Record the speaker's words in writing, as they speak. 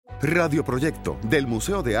Radio Proyecto del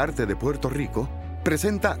Museo de Arte de Puerto Rico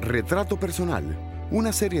presenta Retrato Personal,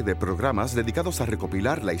 una serie de programas dedicados a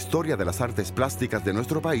recopilar la historia de las artes plásticas de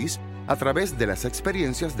nuestro país a través de las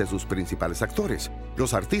experiencias de sus principales actores,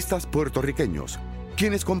 los artistas puertorriqueños,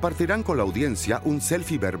 quienes compartirán con la audiencia un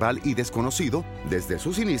selfie verbal y desconocido desde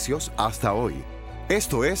sus inicios hasta hoy.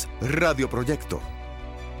 Esto es Radio Proyecto.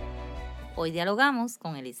 Hoy dialogamos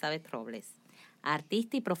con Elizabeth Robles,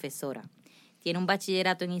 artista y profesora. Tiene un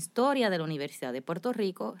bachillerato en Historia de la Universidad de Puerto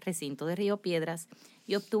Rico, recinto de Río Piedras,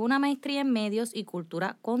 y obtuvo una maestría en Medios y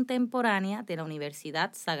Cultura Contemporánea de la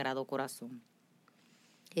Universidad Sagrado Corazón.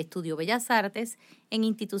 Estudió Bellas Artes en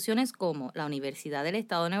instituciones como la Universidad del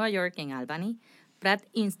Estado de Nueva York en Albany, Pratt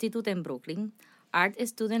Institute en Brooklyn, Art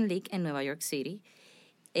Student League en Nueva York City,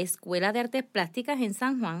 Escuela de Artes Plásticas en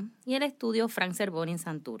San Juan y el Estudio Frank Cervoni en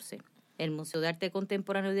Santurce. El Museo de Arte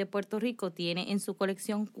Contemporáneo de Puerto Rico tiene en su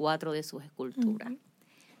colección 4 de sus esculturas.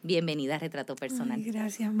 Bienvenida a Retrato Personal. Ay,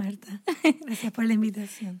 gracias, Marta. Gracias por la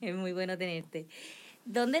invitación. Es muy bueno tenerte.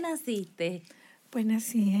 ¿Dónde naciste? Pues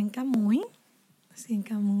nací en Camuy. En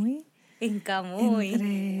Camuy.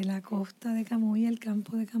 Entre la costa de Camuy y el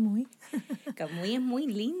campo de Camuy. Camuy es muy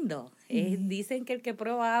lindo. Dicen que el que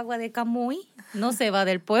prueba agua de Camuy no se va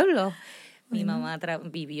del pueblo. Mi mamá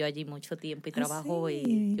vivió allí mucho tiempo y trabajó, sí.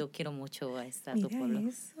 Y yo quiero mucho a tu pueblo.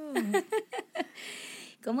 Eso.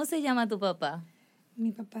 ¿Cómo se llama tu papá?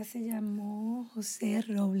 Mi papá se llamó José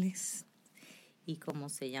Robles. ¿Y cómo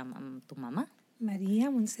se llama tu mamá?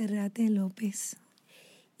 María Monserrate López.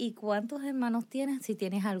 ¿Y cuántos hermanos tienes, si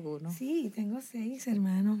tienes alguno? Sí, tengo 6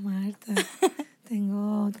 hermanos, Marta.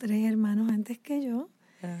 Tengo 3 hermanos antes que yo.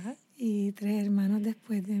 Ajá. Y 3 hermanos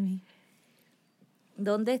después de mí.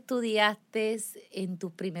 ¿Dónde estudiaste en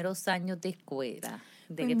tus primeros años de escuela?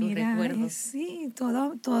 ¿De qué tú recuerdas? Sí,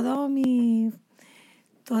 toda mi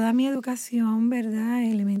educación, ¿verdad?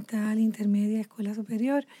 Elemental, intermedia, escuela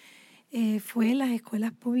superior, fue en las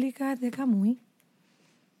escuelas públicas de Camuy.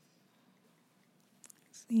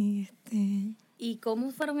 Sí, ¿Y cómo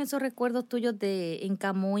fueron esos recuerdos tuyos en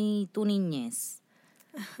Camuy, tu niñez?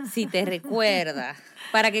 Si te recuerdas,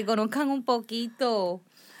 para que conozcan un poquito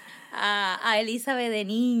a Elizabeth de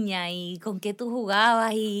niña y con qué tú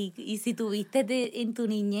jugabas y si tuviste en tu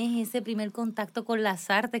niñez ese primer contacto con las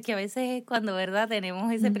artes, que a veces es cuando, ¿verdad?, tenemos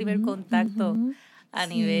ese primer contacto a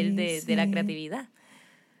nivel de la creatividad.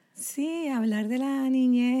 Sí, hablar de la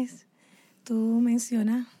niñez, tú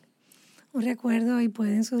mencionas un recuerdo y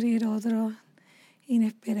pueden surgir otros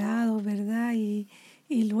inesperados, ¿verdad? Y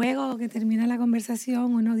luego que termina la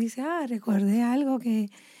conversación uno dice, recordé algo que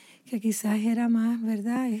quizás era más,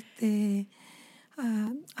 ¿verdad?,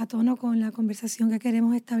 a tono con la conversación que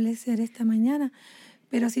queremos establecer esta mañana.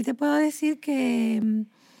 Pero sí te puedo decir que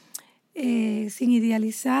sin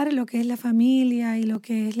idealizar lo que es la familia y lo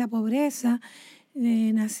que es la pobreza,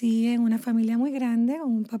 nací en una familia muy grande, con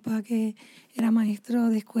un papá que era maestro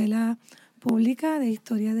de escuela pública, de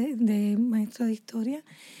historia, de maestro de historia.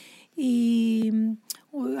 Y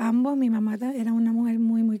ambos, mi mamá era una mujer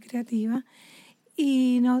muy, muy creativa.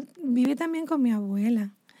 Y vive también con mi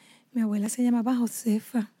abuela. Mi abuela se llamaba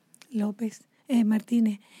Josefa López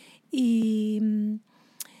Martínez. Y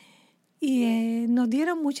nos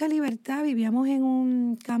dieron mucha libertad. Vivíamos en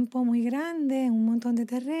un campo muy grande, en un montón de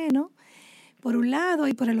terreno, por un lado,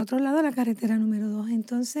 y por el otro lado la carretera número 2.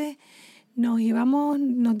 Entonces nos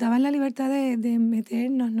daban la libertad de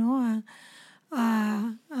meternos, ¿no?,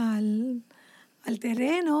 al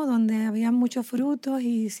terreno donde había muchos frutos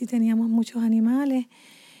y sí teníamos muchos animales.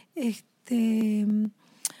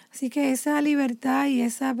 Así que esa libertad y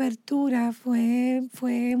esa apertura fue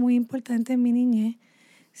muy importante en mi niñez.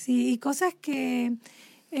 Sí, y cosas que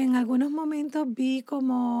en algunos momentos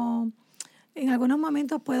en algunos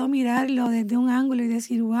momentos puedo mirarlo desde un ángulo y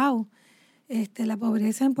decir, wow, la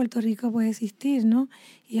pobreza en Puerto Rico puede existir, ¿no?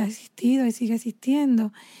 Y ha existido y sigue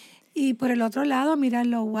existiendo. Y por el otro lado,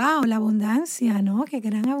 mirarlo, wow, la abundancia, ¿no? Qué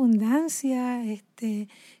gran abundancia, qué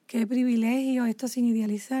privilegio, esto sin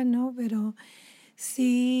idealizar, ¿no? Pero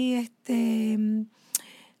sí,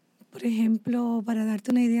 por ejemplo, para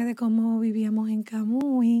darte una idea de cómo vivíamos en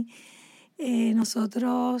Camuy,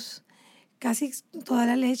 nosotros casi toda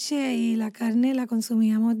la leche y la carne la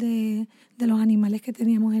consumíamos de los animales que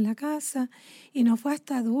teníamos en la casa, y no fue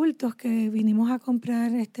hasta adultos que vinimos a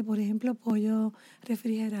comprar, por ejemplo, pollo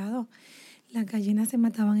refrigerado. Las gallinas se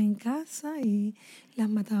mataban en casa y las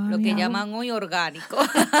mataban. Lo que llaman hoy orgánico.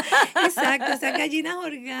 Exacto, esas gallinas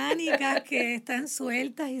orgánicas que están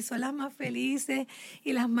sueltas y son las más felices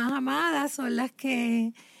y las más amadas son las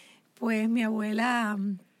que, pues, mi abuela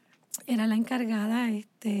era la encargada.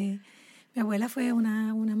 Mi abuela fue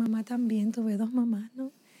una mamá también, tuve 2 mamás,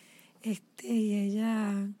 ¿no? y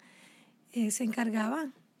ella se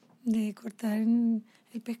encargaba de cortar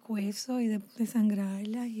el pescuezo y de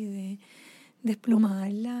desangrarlas y de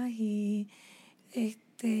desplumarlas y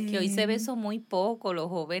que hoy se ve eso muy poco, los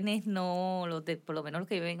jóvenes no, por lo menos los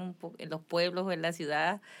que viven en los pueblos o en la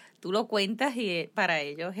ciudad, tú lo cuentas y para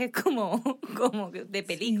ellos es como de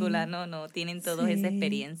película, sí, no tienen toda sí, esa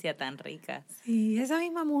experiencia tan rica. Sí, esa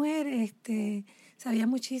misma mujer sabía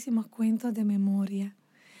muchísimos cuentos de memoria,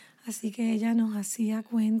 así que ella nos hacía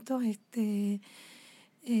cuentos,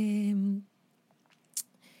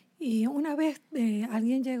 y una vez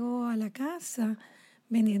alguien llegó a la casa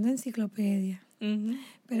vendiendo enciclopedias. Uh-huh.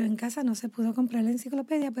 Pero en casa no se pudo comprar la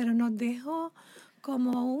enciclopedia, pero nos dejó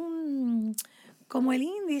como el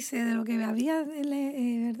índice de lo que había,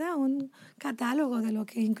 ¿verdad? Un catálogo de lo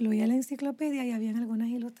que incluía la enciclopedia y habían algunas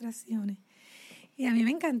ilustraciones. Y a mí me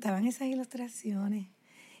encantaban esas ilustraciones.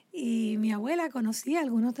 Y mi abuela conocía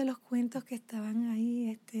algunos de los cuentos que estaban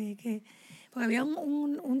ahí, porque había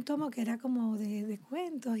un tomo que era como de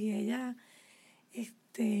cuentos y ella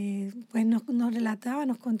pues nos relataba,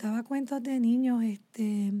 nos contaba cuentos de niños,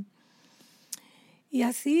 y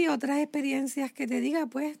así otras experiencias que te diga,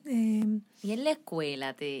 pues. ¿Y en la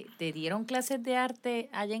escuela te dieron clases de arte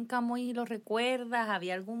allá en Camuy, lo recuerdas?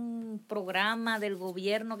 ¿Había algún programa del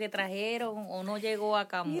gobierno que trajeron o no llegó a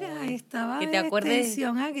Camuy? Mira, estaba que de te acuerdes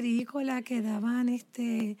extensión agrícola que daban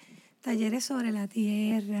talleres sobre la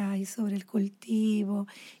tierra y sobre el cultivo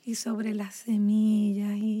y sobre las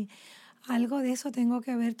semillas y algo de eso tengo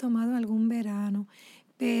que haber tomado algún verano,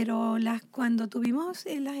 pero cuando tuvimos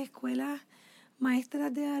en las escuelas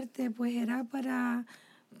maestras de arte, pues era para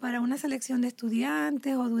una selección de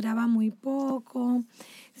estudiantes o duraba muy poco.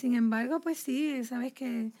 Sin embargo, pues sí, sabes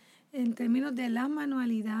que en términos de las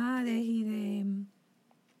manualidades y en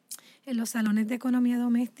los salones de economía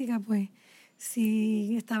doméstica, pues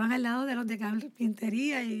sí estaban al lado de los de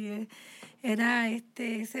carpintería y era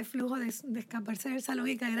ese flujo de escaparse del salón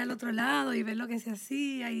y caer al otro lado y ver lo que se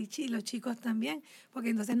hacía y los chicos también, porque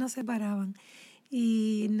entonces nos separaban.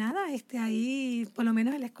 Y nada, ahí, por lo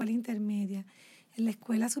menos en la escuela intermedia. En la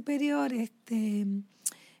escuela superior,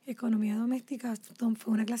 economía doméstica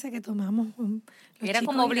fue una clase que tomamos era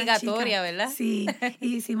como obligatoria, ¿verdad? Sí,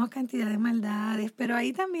 y hicimos cantidad de maldades, pero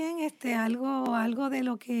ahí también algo de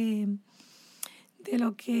lo que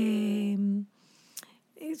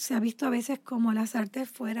se ha visto a veces como las artes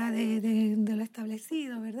fuera de lo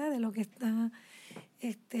establecido, ¿verdad? De lo que está,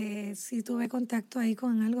 sí tuve contacto ahí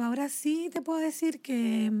con algo. Ahora sí te puedo decir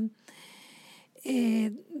que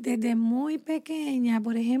desde muy pequeña,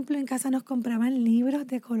 por ejemplo, en casa nos compraban libros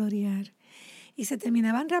de colorear y se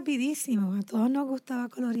terminaban rapidísimo, a todos nos gustaba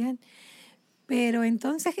colorear. Pero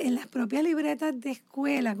entonces en las propias libretas de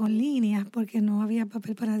escuela con líneas, porque no había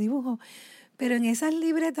papel para dibujo, pero en esas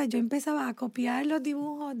libretas yo empezaba a copiar los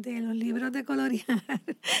dibujos de los libros de colorear.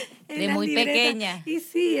 De muy pequeña. Y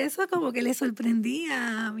sí, eso como que le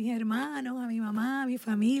sorprendía a mis hermanos, a mi mamá, a mi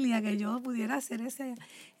familia, que yo pudiera hacer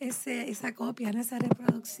esa copia, esa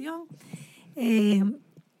reproducción. Y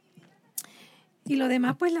lo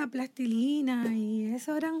demás, pues la plastilina y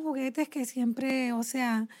eso eran juguetes que siempre, o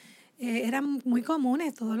sea, eran muy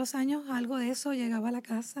comunes. Todos los años algo de eso llegaba a la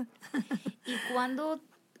casa. ¿Y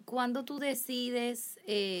cuando tú decides,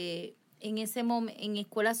 en ese momento, en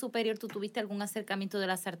escuela superior, tú tuviste algún acercamiento de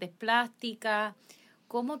las artes plásticas?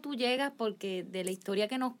 ¿Cómo tú llegas? Porque de la historia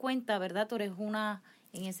que nos cuenta, ¿verdad? Tú eres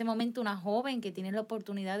en ese momento una joven que tiene la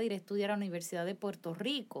oportunidad de ir a estudiar a la Universidad de Puerto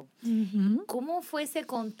Rico. Uh-huh. ¿Cómo fue ese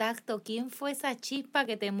contacto? ¿Quién fue esa chispa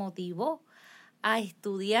que te motivó a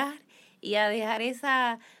estudiar y a dejar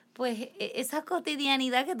esa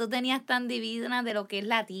cotidianidad que tú tenías tan divina de lo que es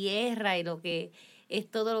la tierra y lo que es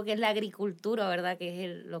todo lo que es la agricultura, ¿verdad? Que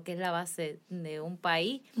es lo que es la base de un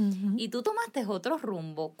país. Uh-huh. Y tú tomaste otro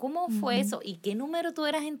rumbo. ¿Cómo fue eso? ¿Y qué número tú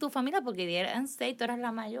eras en tu familia? Porque eran 6, tú eras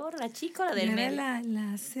la mayor, la chica o la del medio.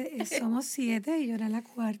 Somos 7 y yo era la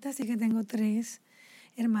cuarta, así que tengo 3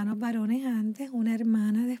 hermanos varones antes, una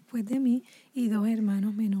hermana después de mí y 2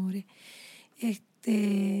 hermanos menores.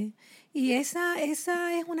 Y esa es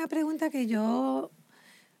una pregunta que yo,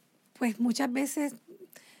 pues muchas veces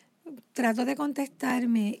trato de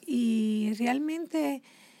contestarme y realmente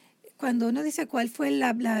cuando uno dice cuál fue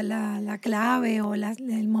la clave o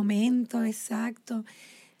el momento exacto,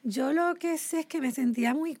 yo lo que sé es que me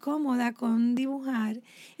sentía muy cómoda con dibujar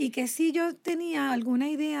y que sí yo tenía alguna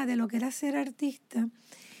idea de lo que era ser artista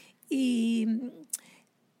y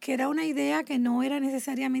que era una idea que no era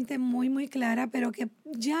necesariamente muy, muy clara, pero que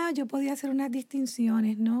ya yo podía hacer unas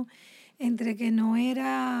distinciones, ¿no? Entre que no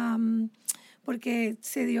era... porque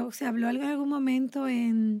se habló en algún momento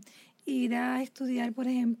en ir a estudiar, por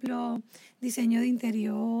ejemplo, diseño de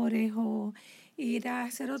interiores o ir a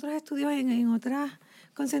hacer otros estudios en otras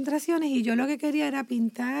concentraciones, y yo lo que quería era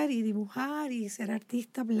pintar y dibujar y ser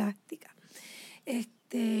artista plástica.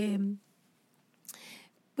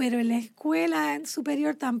 Pero en la escuela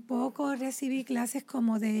superior tampoco recibí clases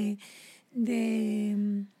como de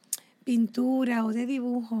pintura o de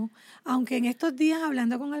dibujo, aunque en estos días,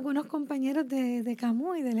 hablando con algunos compañeros de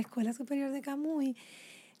Camuy, de la Escuela Superior de Camuy,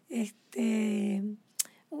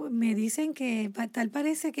 me dicen que tal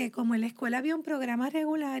parece que como en la escuela había un programa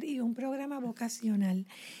regular y un programa vocacional,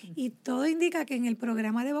 y todo indica que en el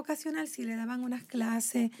programa de vocacional sí le daban unas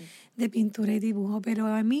clases de pintura y dibujo, pero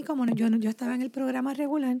a mí, como yo estaba en el programa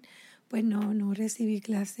regular, pues no recibí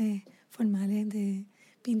clases formales de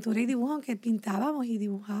pintura y dibujo, aunque pintábamos y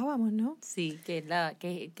dibujábamos, ¿no? Sí, que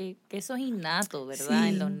eso es innato, ¿verdad? Sí.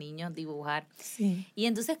 En los niños dibujar. Sí. Y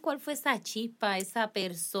entonces, ¿cuál fue esa chispa, esa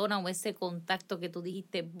persona o ese contacto que tú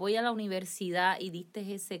dijiste, voy a la universidad, y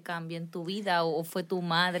diste ese cambio en tu vida, o fue tu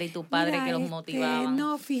madre y tu padre que los motivaban?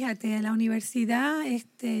 No, fíjate, la universidad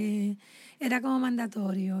era como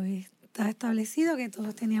mandatorio, está establecido que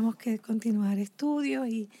todos teníamos que continuar estudios,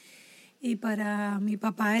 y para mi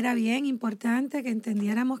papá era bien importante que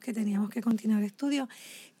entendiéramos que teníamos que continuar estudios,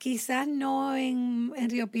 quizás no en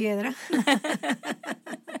Río Piedras,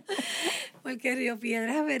 porque Río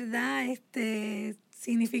Piedras, verdad,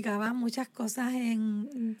 significaba muchas cosas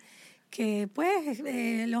en que, pues,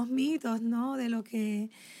 los mitos, ¿no? De lo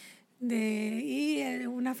que,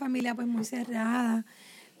 una familia pues muy cerrada,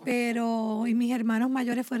 y mis hermanos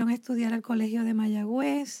mayores fueron a estudiar al colegio de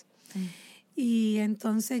Mayagüez. Y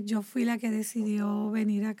entonces yo fui la que decidió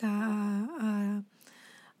venir acá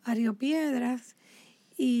a Río Piedras,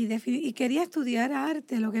 y quería estudiar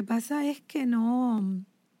arte. Lo que pasa es que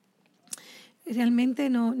realmente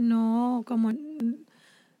no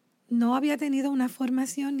había tenido una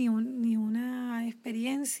formación ni una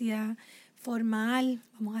experiencia formal,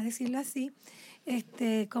 vamos a decirlo así,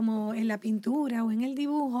 como en la pintura o en el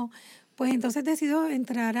dibujo. Pues entonces decido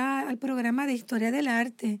entrar al programa de Historia del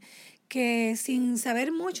Arte, que sin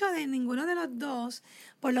saber mucho de ninguno de los dos,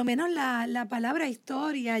 por lo menos la palabra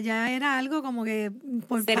historia ya era algo como que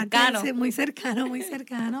por cercano. parte muy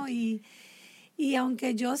cercano. Y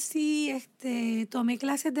aunque yo sí tomé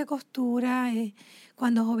clases de costura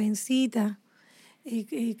cuando jovencita,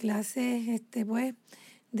 y clases pues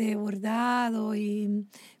de bordado,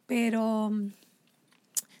 pero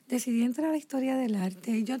decidí entrar a la Historia del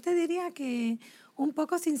Arte. Y yo te diría que un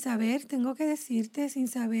poco sin saber, tengo que decirte, sin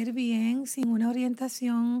saber bien, sin una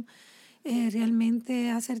orientación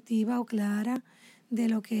realmente asertiva o clara de a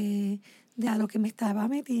lo que me estaba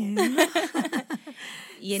metiendo.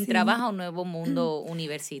 Y entrabas a un nuevo mundo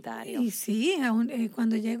universitario. Y sí,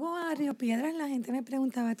 cuando llego a Río Piedras, la gente me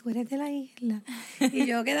preguntaba, ¿tú eres de la isla? Y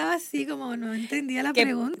yo quedaba así como no entendía la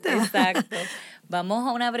pregunta. Exacto. Vamos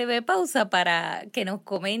a una breve pausa para que nos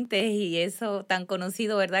comentes, y eso tan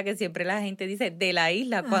conocido, ¿verdad? Que siempre la gente dice de la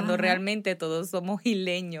isla, cuando realmente todos somos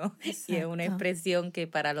isleños. Exacto. Y es una expresión que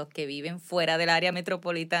para los que viven fuera del área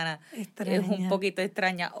metropolitana es un poquito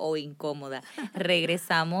extraña o incómoda.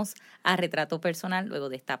 Regresamos a Retrato Personal luego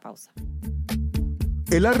de esta pausa.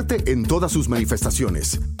 El arte en todas sus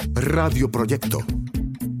manifestaciones. Radio Proyecto.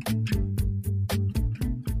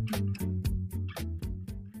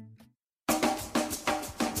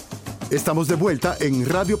 Estamos de vuelta en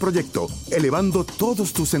Radio Proyecto, elevando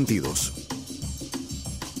todos tus sentidos.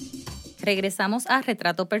 Regresamos a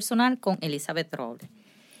Retrato Personal con Elizabeth Robles.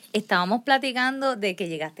 Estábamos platicando de que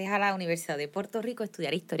llegaste a la Universidad de Puerto Rico a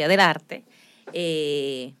estudiar Historia del Arte,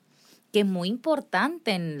 que es muy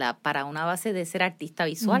importante para una base de ser artista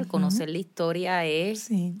visual. Conocer la historia es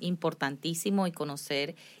importantísimo, y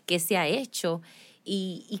conocer qué se ha hecho.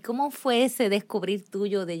 ¿Y cómo fue ese descubrir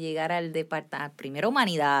tuyo de llegar al departamento, primero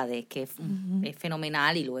Humanidades, que es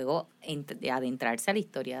fenomenal, y luego adentrarse a la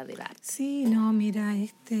Historia del Arte? Sí, no, mira,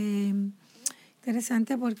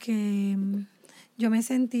 interesante porque yo me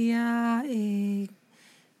sentía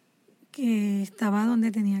que estaba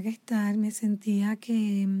donde tenía que estar, me sentía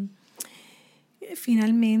que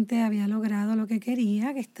finalmente había logrado lo que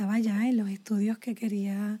quería, que estaba ya en los estudios que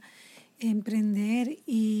quería emprender,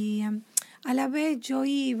 y a la vez yo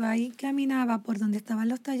iba y caminaba por donde estaban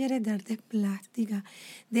los talleres de artes plásticas.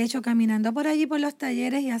 De hecho, caminando por allí por los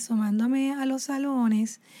talleres y asomándome a los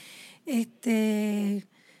salones,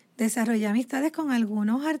 desarrollé amistades con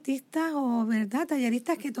algunos artistas o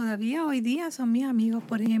talleristas que todavía hoy día son mis amigos.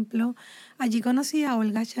 Por ejemplo, allí conocí a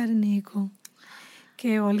Olga Charneco.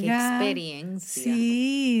 Que Olga, ¡qué experiencia!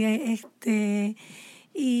 Sí,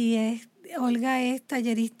 Olga es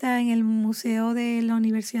tallerista en el Museo de la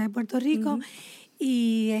Universidad de Puerto Rico. Uh-huh.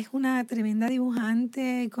 Y es una tremenda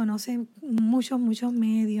dibujante, conoce muchos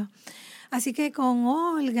medios. Así que con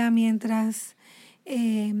Olga, mientras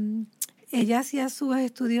ella hacía sus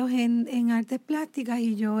estudios en artes plásticas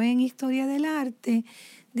y yo en historia del arte,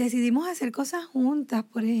 decidimos hacer cosas juntas.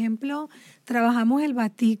 Por ejemplo, trabajamos el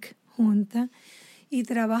batik juntas y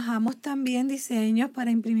trabajamos también diseños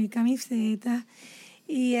para imprimir camisetas.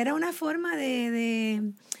 Y era una forma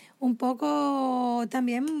de un poco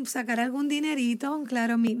también sacar algún dinerito.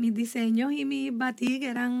 Claro, mis diseños y mis batik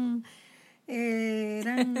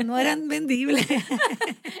no eran vendibles.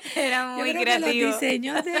 Eran muy creativos. Los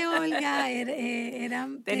diseños de Olga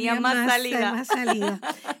tenían más salida.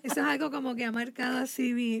 Eso es algo como que ha marcado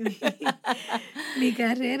así mi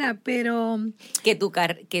carrera, pero... Que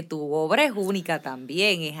tu obra es única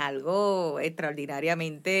también, es algo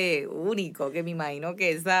extraordinariamente único, que me imagino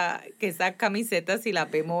que esas camisetas, si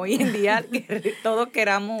las vemos hoy en día, que todos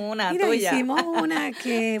queramos una tuya. Hicimos una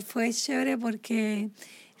que fue chévere porque...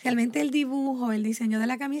 Realmente el dibujo, el diseño de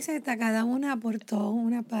la camiseta, cada una aportó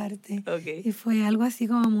una parte. Okay. Y fue algo así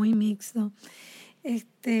como muy mixto.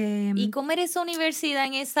 ¿Y cómo era esa universidad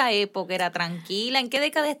en esa época? ¿Era tranquila? ¿En qué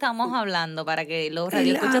década estamos hablando para que los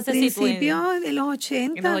radioescuchas se sitúen? A principios de los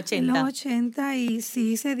 80. En los 80, y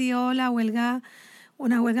sí se dio la huelga,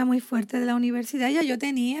 una huelga muy fuerte de la universidad. Ya yo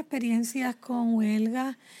tenía experiencias con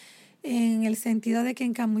huelgas en el sentido de que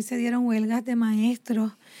en Camuy se dieron huelgas de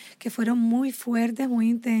maestros que fueron muy fuertes, muy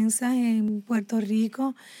intensas en Puerto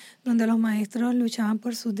Rico, donde los maestros luchaban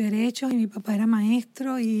por sus derechos y mi papá era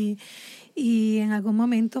maestro y en algún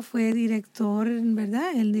momento fue director,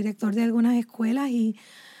 ¿verdad? El director de algunas escuelas y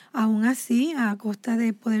aún así, a costa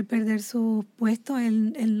de poder perder sus puestos,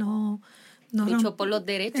 él no luchó por los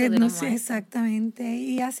derechos de los maestros. Exactamente.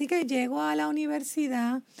 Y así que llego a la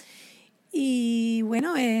universidad y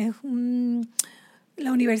bueno,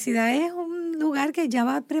 la universidad es un lugar que ya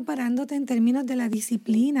va preparándote en términos de la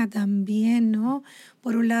disciplina también, ¿no?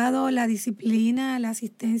 Por un lado, la disciplina, la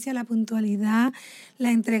asistencia, la puntualidad,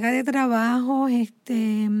 la entrega de trabajos,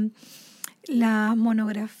 las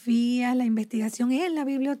monografías, la investigación en la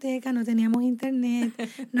biblioteca, no teníamos internet,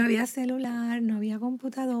 no había celular, no había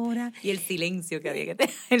computadora. Y el silencio que había que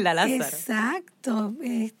tener en la Lázaro. Exacto,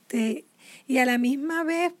 y a la misma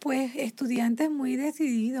vez, pues, estudiantes muy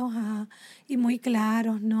decididos y muy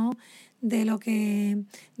claros, ¿no? De lo que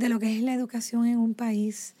es la educación en un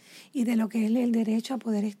país y de lo que es el derecho a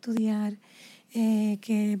poder estudiar.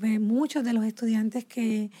 Que muchos de los estudiantes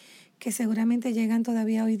que seguramente llegan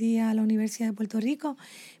todavía hoy día a la Universidad de Puerto Rico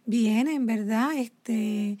vienen, ¿verdad?,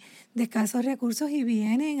 de escasos recursos y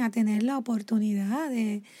vienen a tener la oportunidad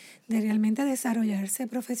de realmente desarrollarse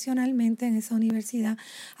profesionalmente en esa universidad.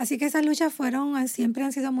 Así que esas luchas siempre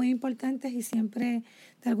han sido muy importantes y siempre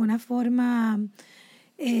de alguna forma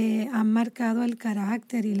han marcado el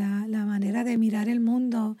carácter y la manera de mirar el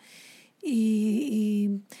mundo.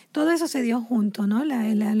 Y todo eso se dio junto, ¿no?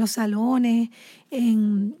 Los salones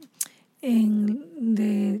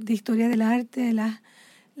de historia del arte,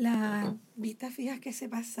 las vistas fijas que se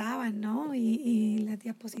pasaban, ¿no? Y las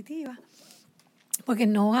diapositivas. Porque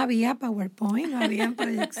no había PowerPoint, no había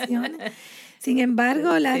proyecciones. Sin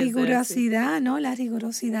embargo, la rigurosidad, ¿no? La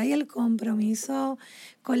rigurosidad y el compromiso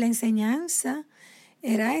con la enseñanza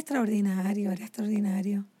era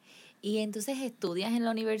extraordinario. Y entonces estudias en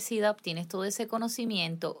la universidad, obtienes todo ese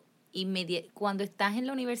conocimiento y cuando estás en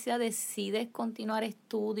la universidad decides continuar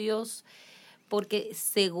estudios, porque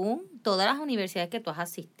según todas las universidades que tú has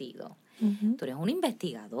asistido, uh-huh, tú eres una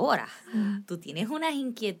investigadora, uh-huh, tú tienes unas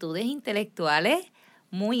inquietudes intelectuales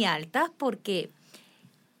muy altas porque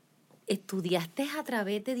estudiaste a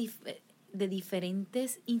través de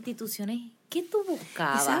diferentes instituciones. ¿Qué tú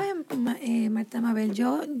buscabas? ¿Sabes, Marta Mabel?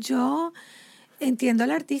 Yo entiendo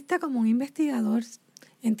al artista como un investigador,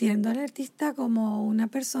 entiendo al artista como una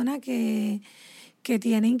persona que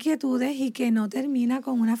tiene inquietudes y que no termina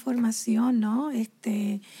con una formación, ¿no?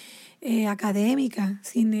 Académica,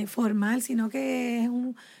 formal, sino que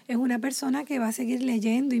es una persona que va a seguir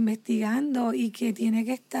leyendo, investigando y que tiene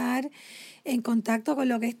que estar en contacto con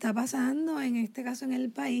lo que está pasando, en este caso en el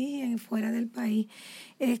país y fuera del país.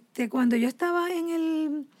 Cuando yo estaba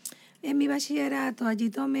en mi bachillerato, allí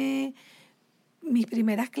tomé mis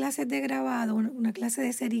primeras clases de grabado, una clase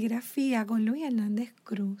de serigrafía con Luis Hernández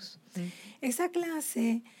Cruz. Sí. Esa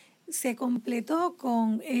clase se completó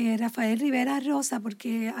con Rafael Rivera Rosa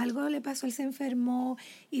porque algo le pasó, él se enfermó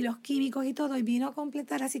y los químicos y todo, y vino a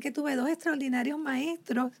completar. Así que tuve 2 extraordinarios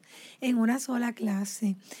maestros en una sola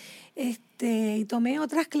clase. Y tomé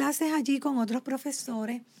otras clases allí con otros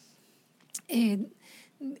profesores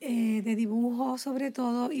de dibujo sobre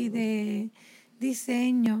todo y de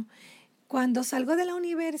diseño. Cuando salgo de la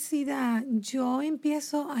universidad, yo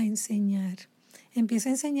empiezo a enseñar. Empiezo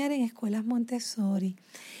a enseñar en escuelas Montessori.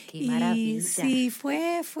 ¡Qué maravilla! Y sí,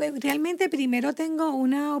 fue realmente primero tengo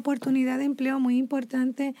una oportunidad de empleo muy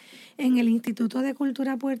importante en el Instituto de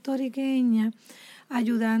Cultura Puertorriqueña,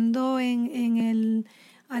 ayudando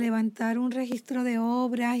a levantar un registro de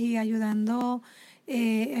obras y ayudando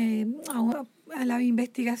a la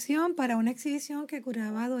investigación para una exhibición que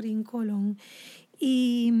curaba Dorín Colón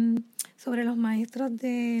y sobre los maestros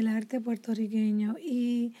del arte puertorriqueño.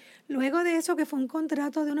 Y luego de eso, que fue un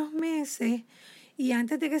contrato de unos meses, y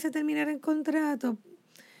antes de que se terminara el contrato,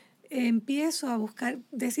 empiezo a buscar,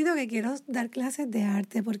 decido que quiero dar clases de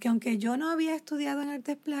arte, porque aunque yo no había estudiado en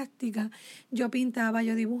artes plásticas, yo pintaba,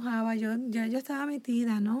 yo dibujaba, yo estaba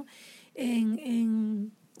metida, ¿no?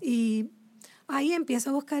 Y ahí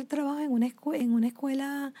empiezo a buscar trabajo en una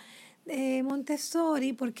escuela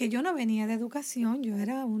Montessori, porque yo no venía de educación, yo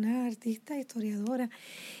era una artista historiadora.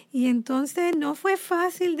 Y entonces no fue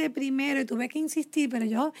fácil de primero y tuve que insistir, pero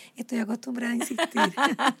yo estoy acostumbrada a insistir.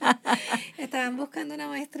 Estaban buscando una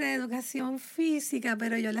maestra de educación física,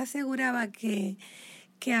 pero yo le aseguraba que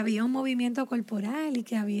había un movimiento corporal y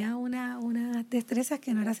que había unas destrezas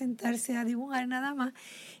que no era sentarse a dibujar nada más.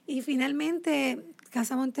 Y finalmente,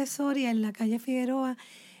 Casa Montessori en la calle Figueroa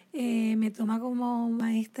me toma como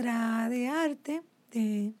maestra de arte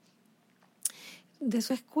de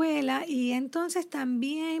su escuela, y entonces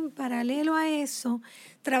también paralelo a eso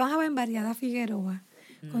trabajaba en Variada Figueroa.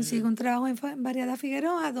 Consigo un trabajo en Variada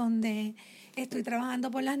Figueroa donde estoy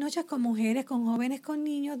trabajando por las noches con mujeres, con jóvenes, con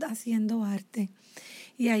niños haciendo arte.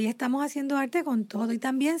 Y ahí estamos haciendo arte con todo. Y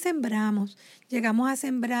también sembramos. Llegamos a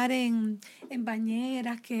sembrar en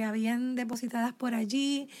bañeras que habían depositadas por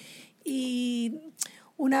allí. Y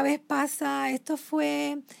una vez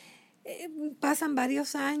pasan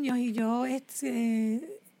varios años y yo,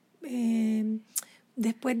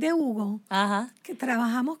 después de Hugo, Ajá. que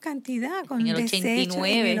trabajamos cantidad con En el desechos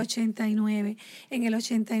 89. En el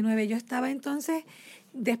 89 yo estaba entonces,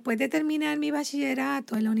 después de terminar mi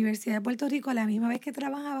bachillerato en la Universidad de Puerto Rico, a la misma vez que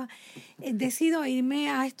trabajaba, decido irme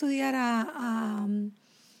a estudiar a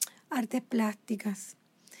artes plásticas.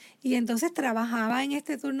 Y entonces trabajaba en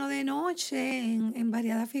este turno de noche en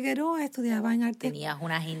Variada Figueroa, estudiaba en arte. Tenías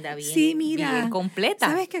una agenda bien completa.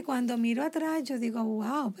 Sabes que cuando miro atrás yo digo,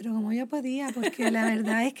 wow, pero ¿cómo yo podía? Porque la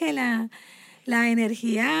verdad es que la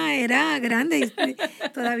energía era grande y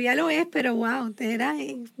todavía lo es, pero wow,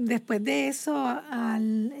 después de eso, a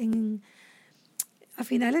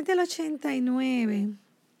finales del 89,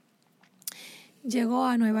 llegó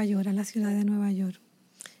a Nueva York, a la ciudad de Nueva York.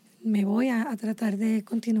 Me voy a tratar de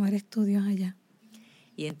continuar estudios allá.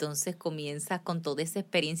 Y entonces comienzas con toda esa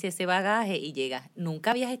experiencia, ese bagaje y llegas.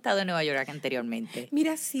 ¿Nunca habías estado en Nueva York anteriormente?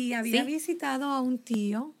 Mira, sí, había visitado a un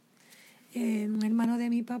tío, un hermano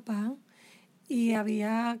de mi papá, y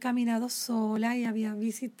había caminado sola y había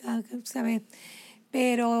visitado, ¿sabes?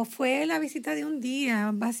 Pero fue la visita de un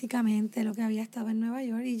día, básicamente, lo que había estado en Nueva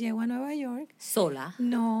York. Y llego a Nueva York. ¿Sola?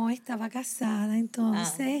 No, estaba casada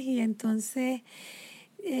entonces. Y entonces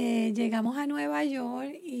llegamos a Nueva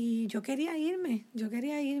York y yo quería irme. Yo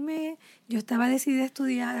estaba decidida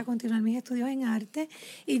a continuar mis estudios en arte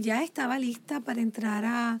y ya estaba lista para entrar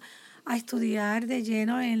a estudiar de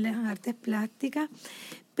lleno en las artes plásticas.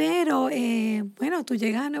 Pero, bueno, tú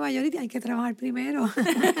llegas a Nueva York y hay que trabajar primero.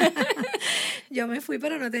 Yo me fui,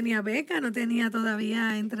 pero no tenía beca, no tenía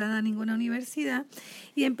todavía entrada a ninguna universidad.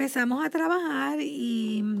 Y empezamos a trabajar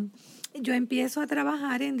y yo empiezo a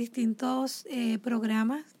trabajar en distintos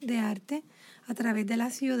programas de arte a través de la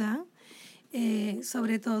ciudad,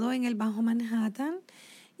 sobre todo en el Bajo Manhattan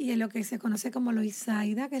y en lo que se conoce como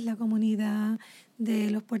Loisaida, que es la comunidad de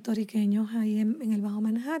los puertorriqueños ahí en el Bajo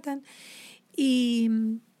Manhattan. Y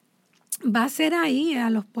va a ser ahí, a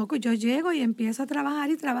los pocos yo llego y empiezo a trabajar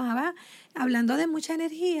y trabajaba, hablando de mucha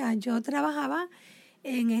energía, yo trabajaba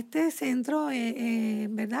en este centro,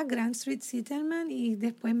 ¿verdad? Grand Street Settlement, y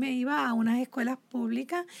después me iba a unas escuelas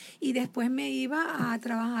públicas y después me iba a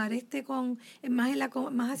trabajar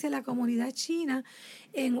más hacia la comunidad china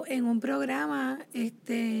en un programa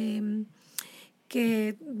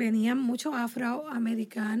que venían muchos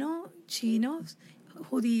afroamericanos, chinos,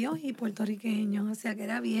 judíos y puertorriqueños, o sea que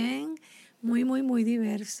era muy, muy, muy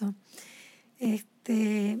diverso.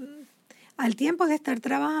 Al tiempo de estar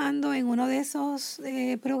trabajando en uno de esos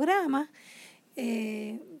programas,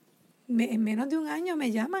 en menos de un año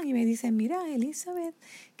me llaman y me dicen, mira, Elizabeth,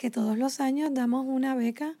 que todos los años damos una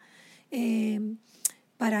beca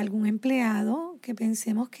para algún empleado que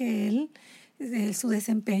pensemos que él su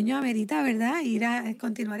desempeño amerita, ¿verdad? Ir a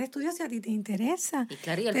continuar estudios si a ti te interesa. Y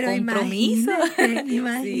claro, y el pero compromiso.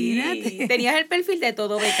 Imagínate. Sí, tenías el perfil de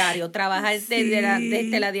todo becario, trabajar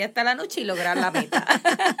desde la día hasta la noche y lograr la meta.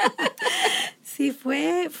 Sí,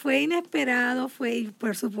 fue inesperado, y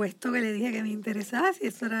por supuesto que le dije que me interesaba, si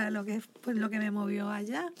eso era lo que me movió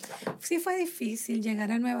allá. Sí fue difícil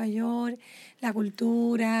llegar a Nueva York, la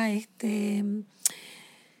cultura, el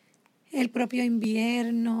propio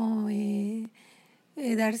invierno,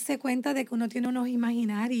 darse cuenta de que uno tiene unos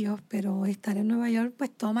imaginarios, pero estar en Nueva York pues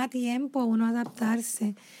toma tiempo uno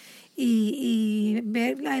adaptarse y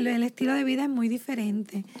ver el estilo de vida es muy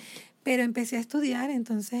diferente. Pero empecé a estudiar,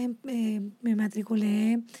 entonces me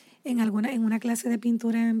matriculé en una clase de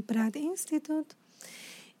pintura en Pratt Institute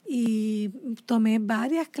y tomé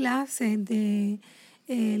varias clases de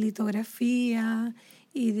litografía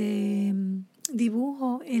y de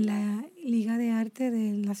dibujo en la Liga de Arte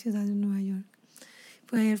de la ciudad de Nueva York.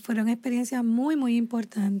 Fueron experiencias muy, muy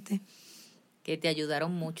importantes. Que te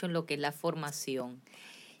ayudaron mucho en lo que es la formación.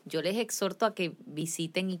 Yo les exhorto a que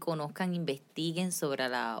visiten y conozcan, investiguen sobre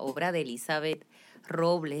la obra de Elizabeth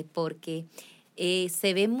Robles, porque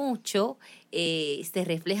se ve mucho, se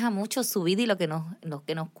refleja mucho su vida y lo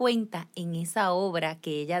que nos cuenta en esa obra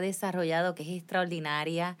que ella ha desarrollado, que es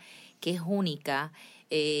extraordinaria, que es única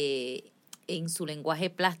en su lenguaje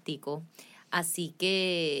plástico. Así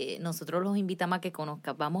que nosotros los invitamos a que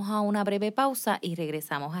conozcan. Vamos a una breve pausa y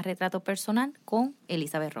regresamos a Retrato Personal con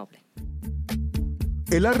Elizabeth Robles.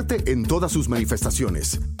 El arte en todas sus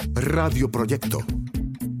manifestaciones. Radio Proyecto.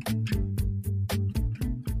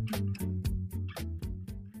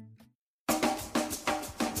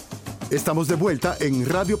 Estamos de vuelta en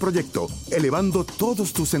Radio Proyecto, elevando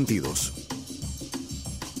todos tus sentidos.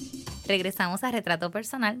 Regresamos a Retrato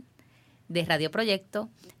Personal de Radio Proyecto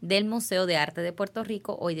del Museo de Arte de Puerto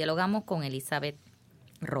Rico. Hoy dialogamos con Elizabeth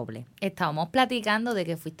Robles. Estábamos platicando de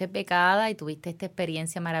que fuiste becada y tuviste esta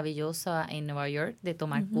experiencia maravillosa en Nueva York de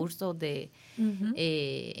tomar cursos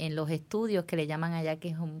en los estudios que le llaman allá, que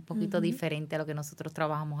es un poquito diferente a lo que nosotros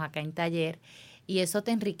trabajamos acá en taller, y eso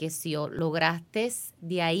te enriqueció. ¿Lograste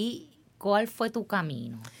de ahí? ¿Cuál fue tu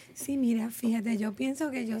camino? Sí, mira, fíjate, yo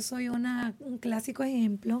pienso que yo soy un clásico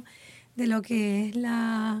ejemplo de lo que es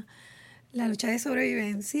la lucha de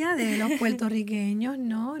sobrevivencia de los puertorriqueños,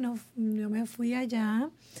 ¿no? Yo me fui allá,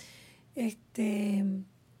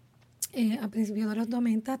 a principios de los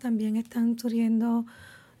 90 también están surgiendo,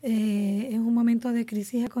 es un momento de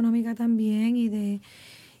crisis económica también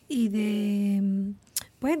y de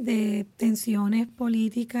tensiones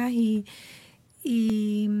políticas y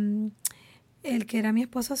el que era mi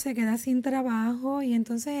esposo se queda sin trabajo y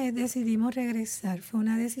entonces decidimos regresar. Fue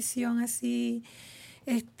una decisión así,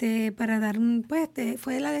 para dar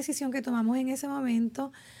fue la decisión que tomamos en ese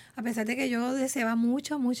momento, a pesar de que yo deseaba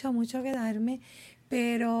mucho, mucho, mucho quedarme,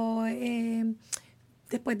 pero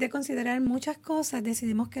después de considerar muchas cosas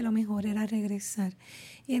decidimos que lo mejor era regresar.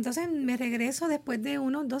 Y entonces me regreso después de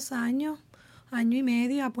unos 2 años, año y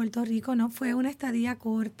medio a Puerto Rico. No fue una estadía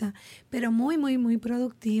corta, pero muy, muy, muy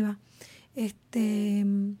productiva.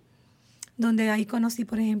 Donde ahí conocí,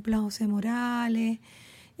 por ejemplo, a José Morales,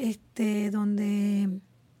 donde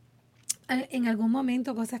en algún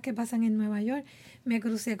momento, cosas que pasan en Nueva York, me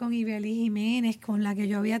crucé con Ibeli Jiménez, con la que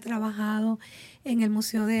yo había trabajado en el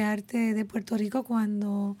Museo de Arte de Puerto Rico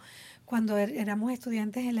cuando éramos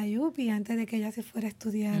estudiantes en la UPI, antes de que ella se fuera a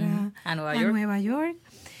estudiar a Nueva York.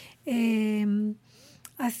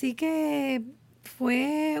 Así que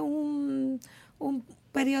fue un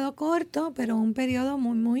periodo corto, pero un periodo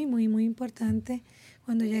muy, muy, muy, muy importante.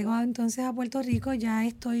 Cuando llego entonces a Puerto Rico ya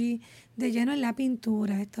estoy de lleno en la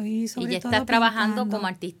pintura, estoy sobre todo y ya estás trabajando pintando como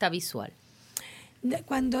artista visual.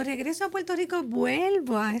 Cuando regreso a Puerto Rico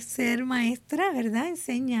vuelvo a ser maestra, ¿verdad?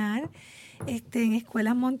 Enseñar en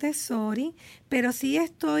escuelas Montessori, pero sí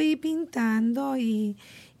estoy pintando y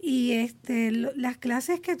las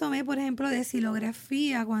clases que tomé, por ejemplo, de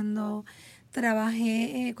xilografía cuando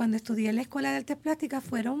trabajé, cuando estudié en la Escuela de Artes Plásticas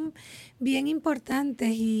fueron bien importantes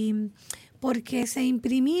y porque se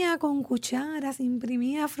imprimía con cuchara, se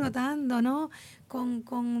imprimía frotando, ¿no?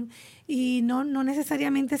 Y no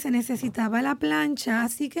necesariamente se necesitaba la plancha,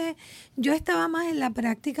 así que yo estaba más en la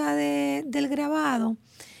práctica del grabado,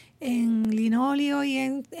 en linóleo y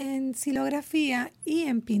en xilografía y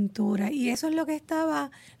en pintura, y eso es lo que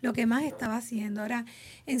más estaba haciendo. Ahora,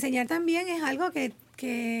 enseñar también es algo que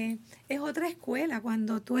es otra escuela.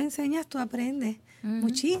 Cuando tú enseñas, tú aprendes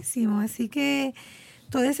muchísimo. Así que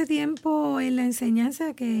todo ese tiempo en la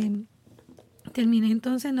enseñanza que terminé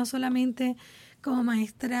entonces no solamente como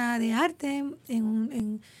maestra de arte,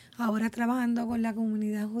 ahora trabajando con la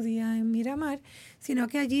comunidad judía en Miramar, sino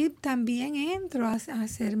que allí también entro a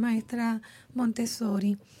ser maestra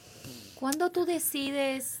Montessori. ¿Cuándo tú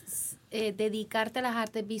decides dedicarte a las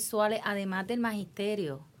artes visuales además del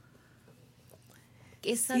magisterio?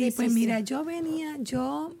 Sí, pues mira,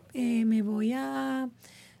 me voy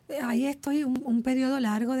ahí estoy un periodo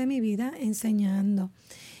largo de mi vida enseñando.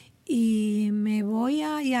 Y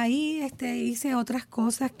y ahí hice otras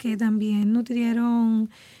cosas que también nutrieron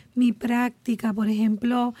mi práctica. Por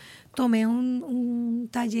ejemplo, tomé un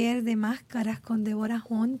taller de máscaras con Deborah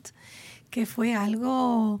Hunt, que fue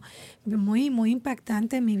algo muy, muy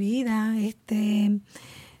impactante en mi vida.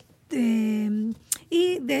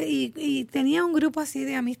 Y tenía un grupo así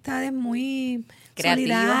de amistades muy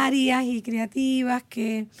solidarias y creativas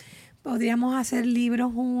que podríamos hacer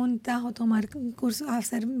libros juntas o tomar cursos,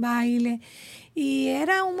 hacer baile. Y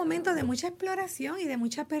era un momento de mucha exploración y de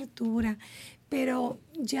mucha apertura. Pero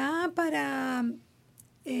ya para,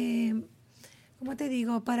 ¿cómo te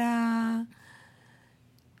digo? Para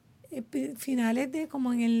finales de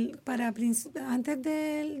antes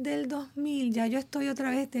del 2000, ya yo estoy otra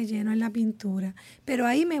vez de lleno en la pintura. Pero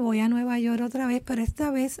ahí me voy a Nueva York otra vez, pero esta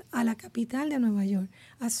vez a la capital de Nueva York,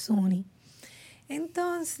 a SUNY.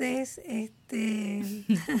 Entonces,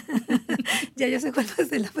 ya yo sé cuál va a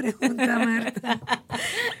ser la pregunta, Marta.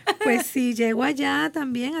 Pues sí, llego allá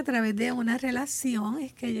también a través de una relación,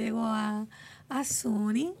 es que llego a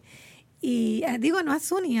SUNY, y no a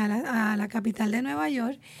SUNY, a la capital de Nueva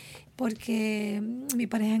York, porque mi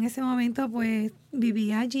pareja en ese momento pues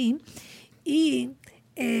vivía allí, y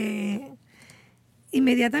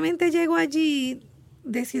inmediatamente llego allí,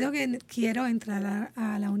 decido que quiero entrar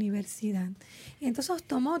a la universidad. Entonces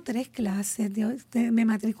tomo 3 clases, me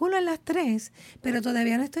matriculo en las 3, pero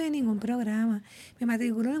todavía no estoy en ningún programa. Me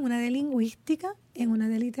matriculo en una de lingüística, en una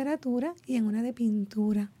de literatura y en una de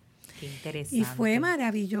pintura. Qué interesante. Y fue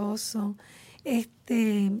maravilloso.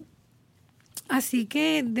 Así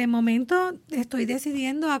que de momento estoy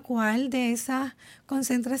decidiendo a cuál de esas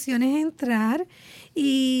concentraciones entrar.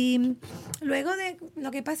 Y luego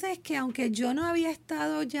lo que pasa es que aunque yo no había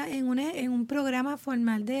estado ya en un programa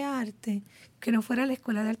formal de arte, que no fuera la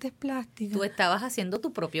Escuela de Artes Plásticas. Tú estabas haciendo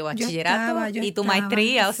tu propio bachillerato y tu estaba,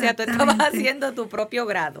 maestría, o sea, tú estabas haciendo tu propio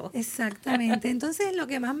grado. Exactamente. Entonces, lo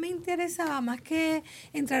que más me interesaba, más que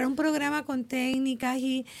entrar a un programa con técnicas,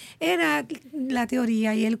 era la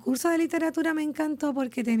teoría. Y el curso de literatura me encantó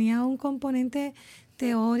porque tenía un componente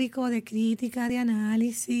teórico, de crítica, de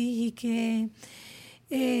análisis, y que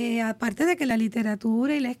aparte de que la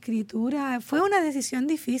literatura y la escritura fue una decisión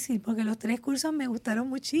difícil porque los 3 cursos me gustaron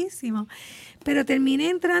muchísimo, pero terminé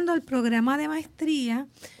entrando al programa de maestría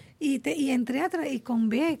y entré y con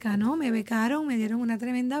beca, ¿no? Me becaron, me dieron una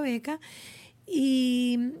tremenda beca,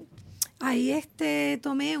 y ahí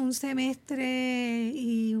tomé un semestre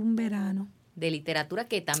y un verano. De literatura,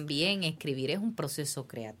 que también escribir es un proceso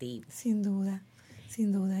creativo. Sin duda,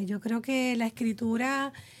 sin duda. Yo creo que la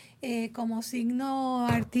escritura como signo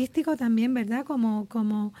artístico también, ¿verdad?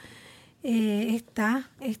 Como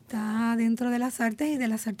está dentro de las artes y de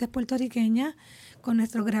las artes puertorriqueñas con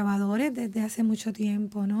nuestros grabadores desde hace mucho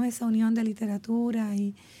tiempo, ¿no? Esa unión de literatura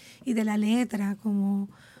y de la letra como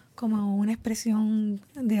una expresión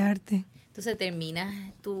de arte. Entonces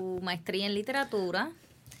terminas tu maestría en literatura,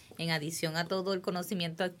 en adición a todo el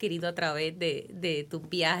conocimiento adquirido a través de tus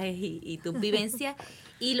viajes y tus vivencias,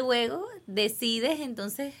 y luego decides,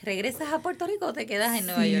 entonces, ¿regresas a Puerto Rico o te quedas en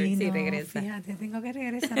Nueva York? Sí, regresas. Fíjate, tengo que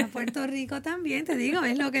regresar a Puerto Rico también, te digo,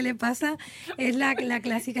 es lo que le pasa, es la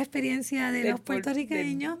clásica experiencia de los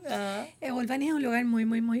puertorriqueños. Albany es un lugar muy,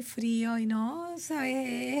 muy, muy frío y no,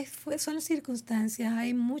 ¿sabes? Son circunstancias,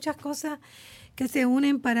 hay muchas cosas que se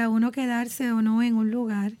unen para uno quedarse o no en un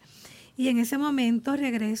lugar. Y en ese momento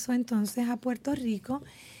regreso entonces a Puerto Rico.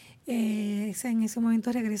 En ese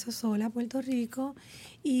momento regreso sola a Puerto Rico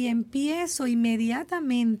y empiezo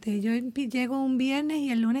inmediatamente. Yo llego un viernes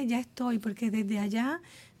y el lunes ya estoy, porque desde allá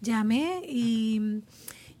llamé y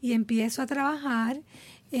empiezo a trabajar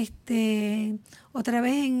otra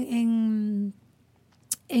vez en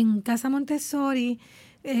Casa Montessori,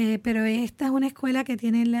 pero esta es una escuela que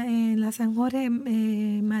tiene en la San Jorge,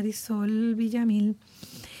 Marisol Villamil.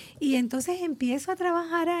 Y entonces empiezo a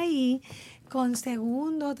trabajar ahí con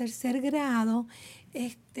 2º o 3er grado,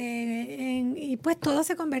 y pues todo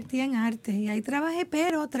se convertía en arte. Y ahí trabajé,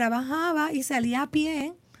 pero trabajaba y salía a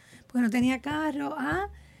pie, porque no tenía carro, a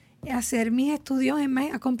hacer mis estudios,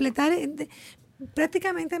 a completar.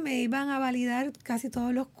 Prácticamente me iban a validar casi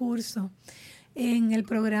todos los cursos. en el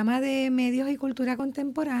programa de Medios y Cultura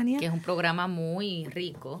Contemporánea. Que es un programa muy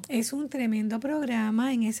rico. Es un tremendo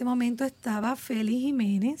programa. En ese momento estaba Félix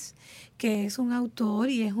Jiménez, que es un autor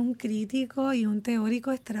y es un crítico y un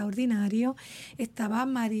teórico extraordinario. Estaba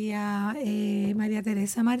María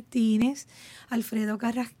Teresa Martínez, Alfredo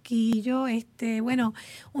Carrasquillo,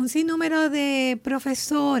 un sinnúmero de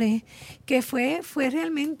profesores que fue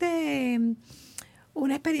realmente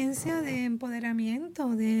una experiencia de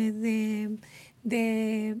empoderamiento, de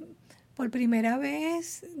por primera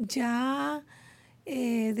vez ya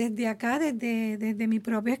desde acá, desde mi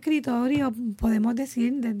propio escritorio, podemos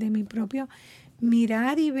decir, desde mi propio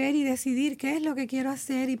mirar y ver y decidir qué es lo que quiero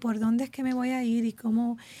hacer y por dónde es que me voy a ir y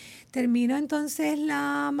cómo termino entonces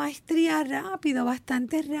la maestría rápido,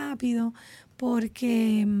 bastante rápido,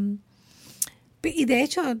 porque... Y de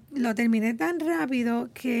hecho lo terminé tan rápido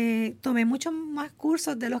que tomé muchos más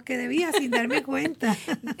cursos de los que debía sin darme cuenta.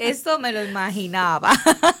 Eso me lo imaginaba.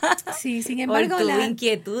 Sí, sin embargo, por tu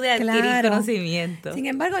inquietud de adquirir conocimiento. Sin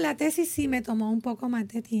embargo, la tesis sí me tomó un poco más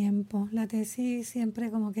de tiempo. La tesis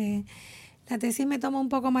me tomó un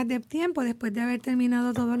poco más de tiempo después de haber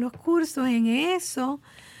terminado todos los cursos. En eso,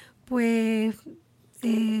 pues...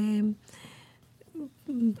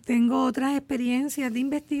 tengo otras experiencias de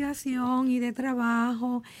investigación y de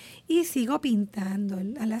trabajo y sigo pintando.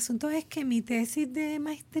 El asunto es que mi tesis de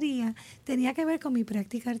maestría tenía que ver con mi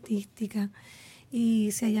práctica artística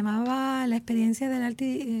y se llamaba La experiencia del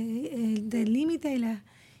arte del límite y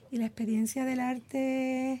la experiencia del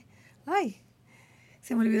arte. Ay,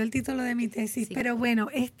 se me olvidó el título de mi tesis, sí. Pero bueno,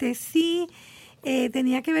 sí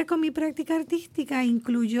tenía que ver con mi práctica artística,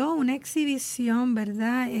 incluyó una exhibición,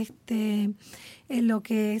 ¿verdad? En lo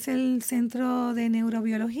que es el Centro de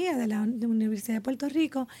Neurobiología de la Universidad de Puerto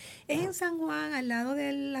Rico, en San Juan, al lado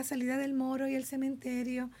de la salida del Moro y el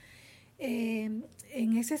cementerio. En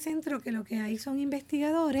ese centro, que lo que hay son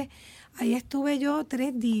investigadores, ahí estuve yo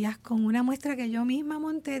 3 días con una muestra que yo misma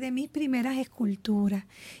monté de mis primeras esculturas.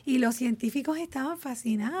 Y los científicos estaban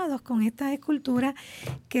fascinados con estas esculturas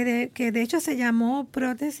que de hecho se llamó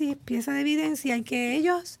prótesis, pieza de evidencia, y que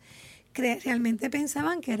ellos realmente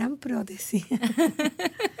pensaban que eran prótesis.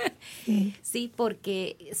 Sí,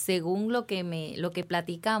 porque según lo que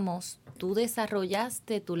platicamos, tú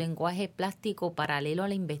desarrollaste tu lenguaje plástico paralelo a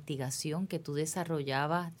la investigación que tú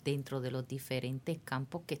desarrollabas dentro de los diferentes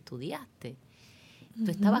campos que estudiaste.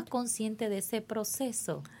 ¿Tú estabas consciente de ese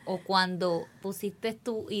proceso? ¿O cuando pusiste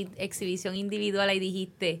tu exhibición individual y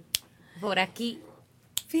dijiste, por aquí?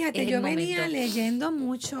 Fíjate, yo venía leyendo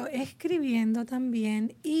mucho, escribiendo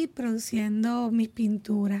también y produciendo mis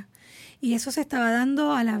pinturas. Y eso se estaba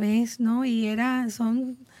dando a la vez, ¿no? Y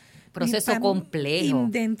son proceso complejo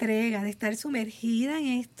de entrega, de estar sumergida en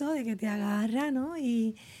esto, de que te agarra, ¿no?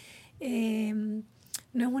 Y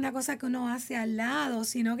no es una cosa que uno hace al lado,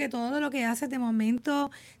 sino que todo lo que haces de momento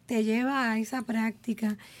te lleva a esa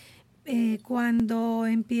práctica. Cuando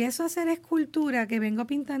empiezo a hacer escultura, que vengo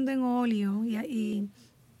pintando en óleo y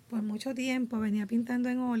por mucho tiempo venía pintando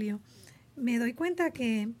en óleo, me doy cuenta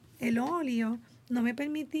que el óleo no me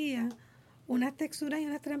permitía unas texturas y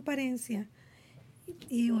unas transparencias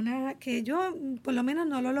y una que yo por lo menos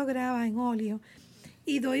no lo lograba en óleo.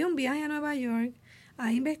 Y doy un viaje a Nueva York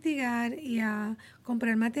a investigar y a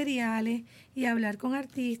comprar materiales y a hablar con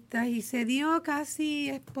artistas, y se dio casi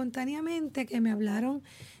espontáneamente que me hablaron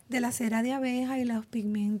de la cera de abeja y los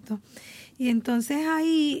pigmentos. Y entonces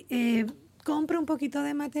ahí compro un poquito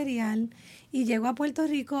de material y llego a Puerto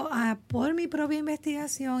Rico a, por mi propia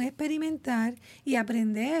investigación, experimentar y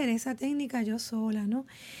aprender esa técnica yo sola, ¿no?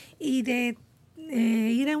 Y de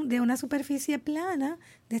ir de una superficie plana,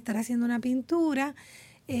 de estar haciendo una pintura,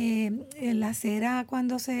 la cera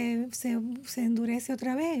cuando se endurece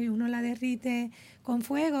otra vez y uno la derrite con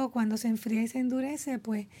fuego, cuando se enfría y se endurece,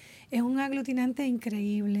 pues es un aglutinante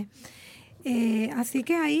increíble. Así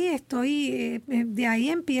que ahí estoy, de ahí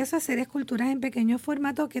empiezo a hacer esculturas en pequeños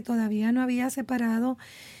formatos que todavía no había separado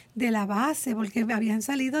de la base, porque habían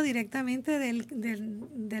salido directamente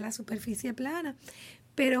de la superficie plana.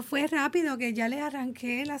 Pero fue rápido que ya les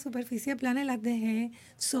arranqué la superficie plana y las dejé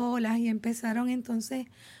solas y empezaron entonces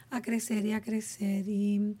a crecer y a crecer.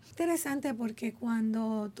 Y interesante porque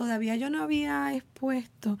cuando todavía yo no había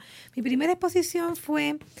expuesto, mi primera exposición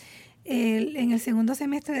fue en el segundo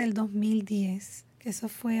semestre del 2010, que eso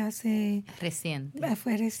fue reciente.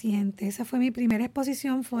 Fue reciente. Esa fue mi primera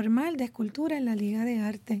exposición formal de escultura en la Liga de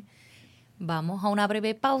Arte. Vamos a una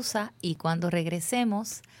breve pausa y cuando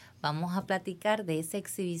regresemos vamos a platicar de esa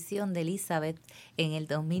exhibición de Elizabeth en el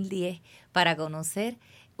 2010 para conocer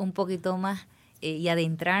un poquito más y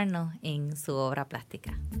adentrarnos en su obra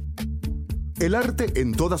plástica. El arte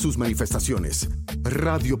en todas sus manifestaciones.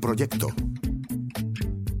 Radio Proyecto.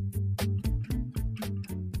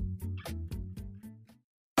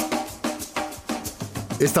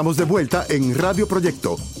 Estamos de vuelta en Radio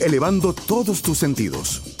Proyecto, elevando todos tus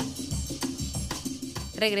sentidos.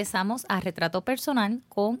 Regresamos a Retrato Personal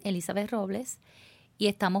con Elizabeth Robles y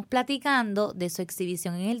estamos platicando de su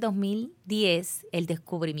exhibición en el 2010, el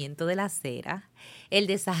descubrimiento de la cera, el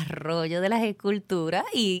desarrollo de las esculturas,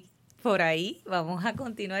 y por ahí vamos a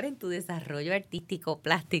continuar en tu desarrollo artístico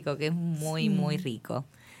plástico, que es muy, muy rico.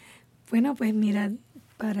 Bueno, pues mira,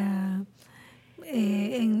 ha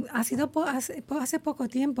sido hace poco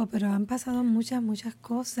tiempo, pero han pasado muchas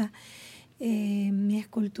cosas. Mi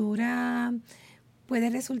escultura puede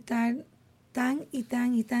resultar tan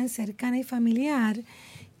cercana y familiar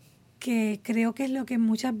que creo que es lo que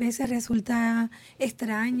muchas veces resulta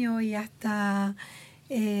extraño y hasta,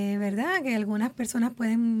 ¿verdad? Que algunas personas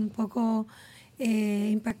pueden un poco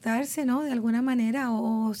impactarse, ¿no? De alguna manera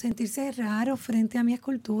o sentirse raros frente a mi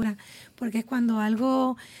escultura, porque es cuando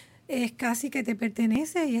algo es casi que te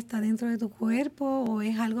pertenece y está dentro de tu cuerpo, o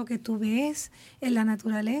es algo que tú ves en la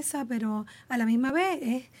naturaleza, pero a la misma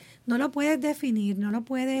vez no lo puedes definir, no lo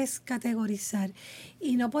puedes categorizar.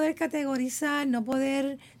 Y no poder categorizar, no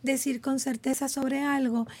poder decir con certeza sobre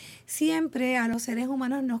algo, siempre a los seres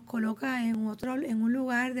humanos nos coloca en un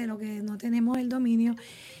lugar de lo que no tenemos el dominio.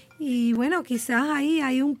 Y bueno, quizás ahí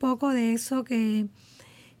hay un poco de eso que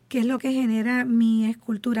es lo que genera mi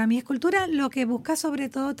escultura. Mi escultura lo que busca sobre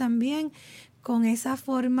todo también con esa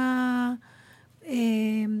forma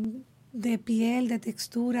de piel, de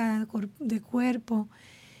textura, de cuerpo,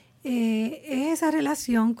 es esa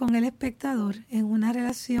relación con el espectador, es una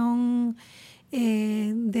relación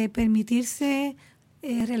de permitirse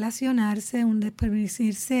relacionarse, de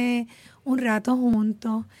permitirse un rato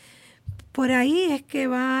juntos. Por ahí es que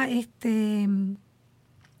va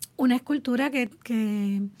una escultura que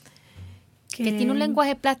tiene un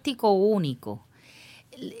lenguaje plástico único.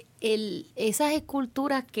 Esas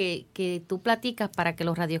esculturas que tú platicas para que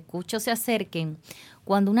los radioescuchos se acerquen,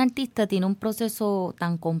 cuando un artista tiene un proceso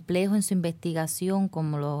tan complejo en su investigación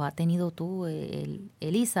como lo ha tenido tú,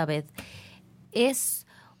 Elizabeth, es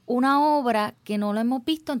una obra que no lo hemos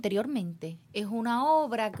visto anteriormente. Es una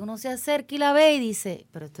obra que uno se acerca y la ve y dice,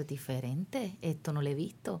 pero esto es diferente, esto no lo he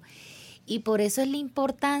visto. Y por eso es la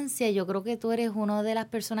importancia, yo creo que tú eres una de las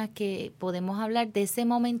personas que podemos hablar de ese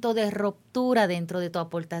momento de ruptura dentro de tu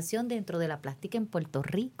aportación dentro de la plástica en Puerto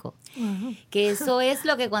Rico. Uh-huh. Que eso es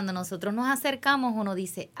lo que cuando nosotros nos acercamos uno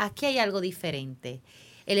dice, aquí hay algo diferente.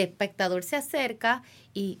 El espectador se acerca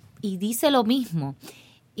y dice lo mismo.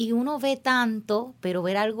 Y uno ve tanto, pero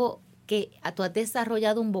ver algo que tú has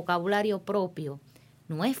desarrollado un vocabulario propio,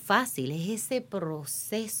 no es fácil. Es ese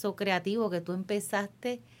proceso creativo que tú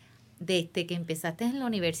empezaste desde que empezaste en la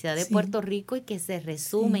Universidad de Puerto Rico y que se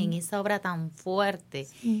resume en esa obra tan fuerte.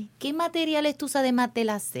 Sí. ¿Qué materiales tú usas además de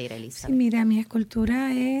la cera, Elizabeth? Sí, mira, mi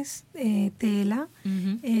escultura es tela,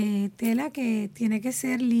 tela que tiene que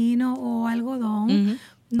ser lino o algodón,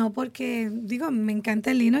 no porque, me encanta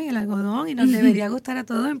el lino y el algodón y nos debería gustar a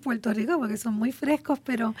todos en Puerto Rico porque son muy frescos,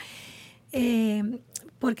 pero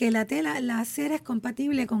porque la cera es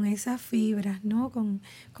compatible con esas fibras, ¿no? Con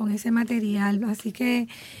ese material, así que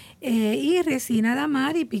y resina de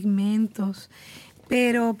amar y pigmentos.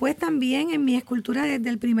 Pero pues también en mi escultura desde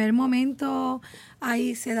el primer momento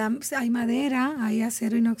hay madera, hay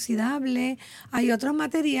acero inoxidable, hay otros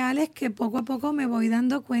materiales que poco a poco me voy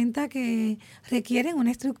dando cuenta que requieren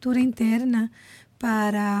una estructura interna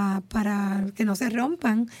para que no se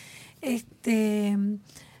rompan.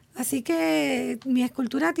 Así que mi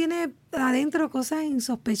escultura tiene adentro cosas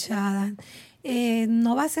insospechadas.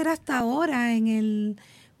 No va a ser hasta ahora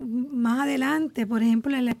más adelante, por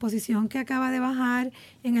ejemplo, en la exposición que acaba de bajar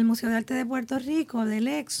en el Museo de Arte de Puerto Rico, de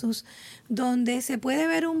Lexus, donde se puede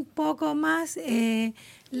ver un poco más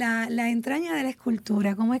la entraña de la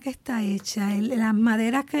escultura, cómo es que está hecha. Las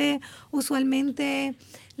maderas que usualmente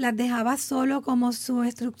las dejaba solo como su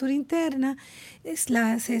estructura interna,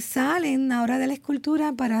 se salen ahora de la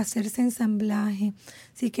escultura para hacerse ensamblaje.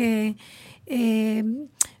 Así que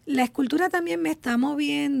la escultura también me está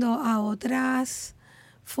moviendo a otras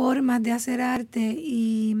formas de hacer arte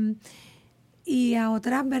y a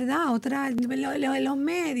otras, ¿verdad? Los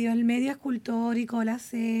medios, el medio escultórico, la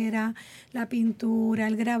cera, la pintura,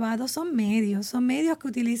 el grabado, son medios que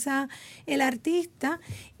utiliza el artista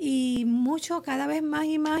y cada vez más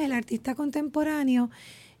y más el artista contemporáneo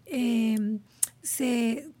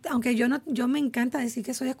aunque yo me encanta decir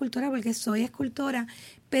que soy escultora porque soy escultora,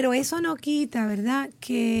 pero eso no quita, ¿verdad?,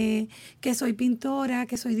 que soy pintora,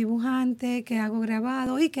 que soy dibujante, que hago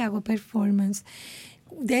grabado y que hago performance.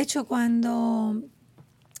 De hecho, cuando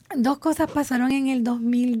dos cosas pasaron en el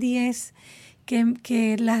 2010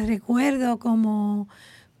 que las recuerdo como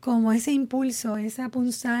ese impulso, esa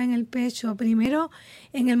punzada en el pecho. Primero,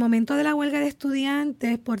 en el momento de la huelga de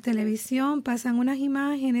estudiantes, por televisión pasan unas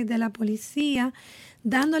imágenes de la policía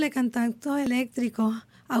dándole cantazos eléctricos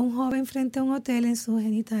a un joven frente a un hotel en su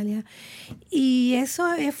genitalia. Y eso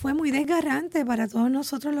fue muy desgarrante para todos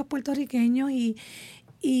nosotros los puertorriqueños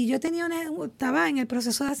y yo estaba en el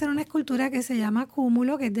proceso de hacer una escultura que se llama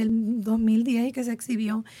Cúmulo, que es del 2010 y que se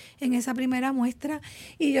exhibió en esa primera muestra.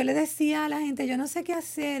 Y yo le decía a la gente, yo no sé qué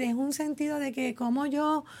hacer, es un sentido de que cómo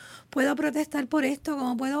yo puedo protestar por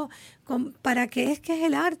esto, para qué es que es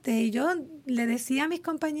el arte. Y yo le decía a mis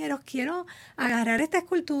compañeros, quiero agarrar esta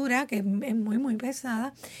escultura, que es muy, muy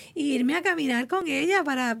pesada, e irme a caminar con ella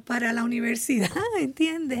para la universidad,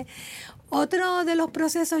 ¿entiendes? Otro de los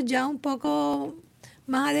procesos ya un poco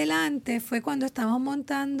más adelante fue cuando estábamos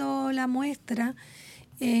montando la muestra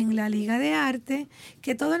en la Liga de Arte,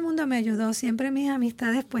 que todo el mundo me ayudó. Siempre mis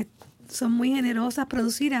amistades pues son muy generosas.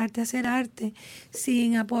 Producir arte, hacer arte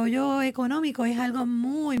sin apoyo económico es algo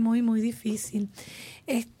muy, muy, muy difícil.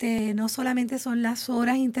 No solamente son las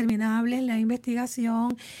horas interminables, la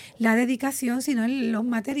investigación, la dedicación, sino los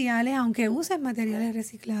materiales, aunque uses materiales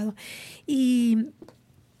reciclados. Y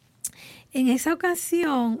en esa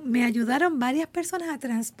ocasión me ayudaron varias personas a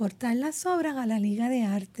transportar las obras a la Liga de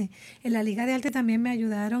Arte. En la Liga de Arte también me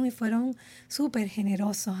ayudaron y fueron súper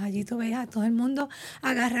generosos. Allí tú veías a todo el mundo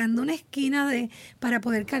agarrando una esquina para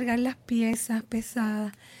poder cargar las piezas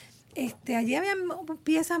pesadas. Allí había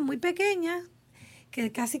piezas muy pequeñas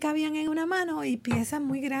que casi cabían en una mano y piezas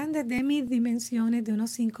muy grandes de mis dimensiones, de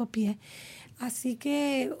unos 5 pies. Así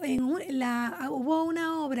que hubo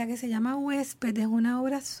una obra que se llama Huésped, es una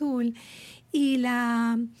obra azul, y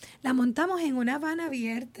la montamos en una van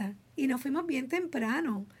abierta y nos fuimos bien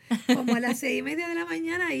temprano, como a las 6:30 de la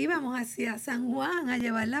mañana íbamos hacia San Juan a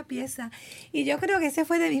llevar la pieza. Y yo creo que ese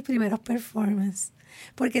fue de mis primeros performances,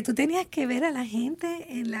 porque tú tenías que ver a la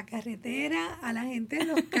gente en la carretera, a la gente en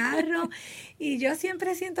los carros, y yo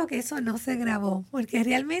siempre siento que eso no se grabó, porque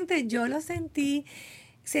realmente yo lo sentí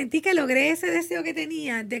que logré ese deseo que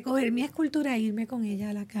tenía de coger mi escultura e irme con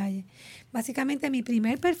ella a la calle. Básicamente mi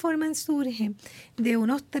primer performance surge de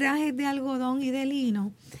unos trajes de algodón y de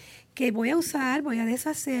lino que voy a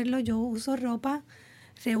deshacerlo. Yo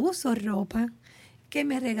reuso ropa que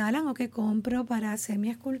me regalan o que compro para hacer mi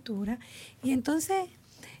escultura. Y entonces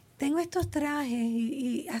tengo estos trajes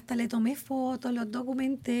y hasta le tomé fotos, los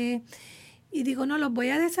documenté. Y digo, no, los voy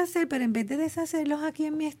a deshacer, pero en vez de deshacerlos aquí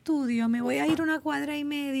en mi estudio, me voy a ir 1,5 cuadras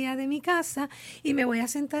de mi casa y me voy a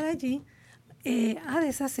sentar allí a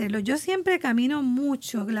deshacerlos. Yo siempre camino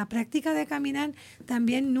mucho. La práctica de caminar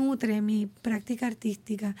también nutre mi práctica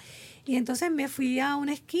artística. Y entonces me fui a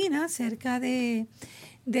una esquina cerca de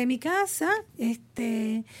mi casa,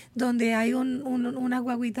 donde hay unas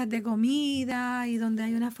guaguitas de comida y donde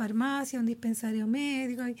hay una farmacia, un dispensario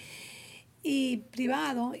médico y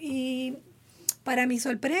privado. Y para mi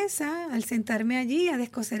sorpresa, al sentarme allí a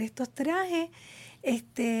descoser estos trajes,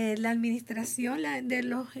 la administración de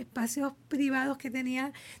los espacios privados que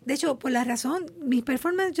tenía, de hecho, por la razón, mis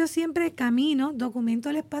performances yo siempre camino, documento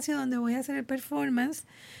el espacio donde voy a hacer el performance,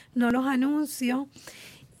 no los anuncio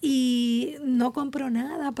y no compro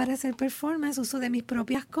nada para hacer performance, uso de mis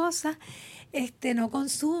propias cosas. No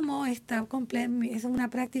consumo, es una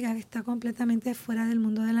práctica que está completamente fuera del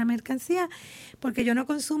mundo de la mercancía, porque yo no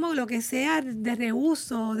consumo lo que sea de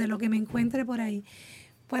reuso o de lo que me encuentre por ahí.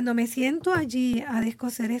 Cuando me siento allí a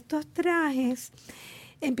descoser estos trajes,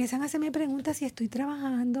 empiezan a hacerme preguntas si estoy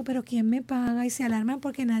trabajando, pero ¿quién me paga? Y se alarman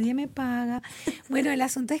porque nadie me paga. Bueno, el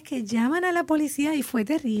asunto es que llaman a la policía y fue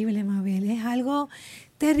terrible, Mabel. Es algo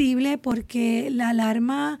terrible porque la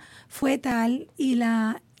alarma fue tal y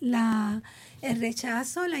el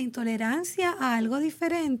rechazo, la intolerancia a algo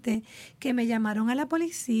diferente, que me llamaron a la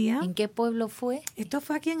policía. ¿En qué pueblo fue? Esto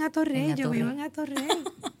fue aquí en Atorrey, yo vivo en Atorrey.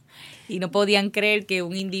 Y no podían creer que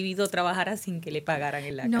un individuo trabajara sin que le pagaran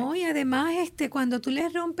en la calle. No, y además cuando tú le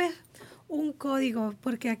rompes un código,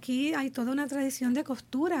 porque aquí hay toda una tradición de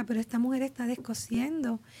costura, pero esta mujer está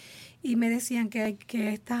descosiendo. Y me decían, ¿qué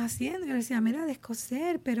estás haciendo? Yo le decía, mira,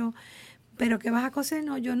 descoser, pero pero ¿qué vas a coser?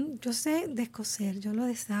 No, yo sé descoser, yo lo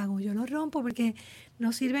deshago, yo lo rompo porque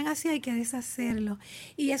no sirven así, hay que deshacerlo.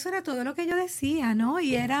 Y eso era todo lo que yo decía, ¿no?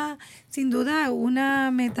 Y era sin duda una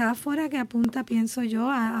metáfora que apunta, pienso yo,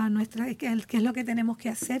 a nuestra, que es lo que tenemos que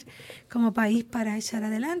hacer como país para echar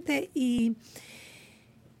adelante. Y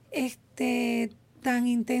tan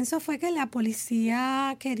intenso fue que la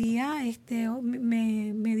policía quería,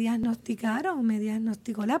 me diagnosticaron, me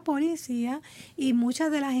diagnosticó la policía y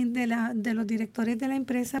muchas de la gente, de los directores de la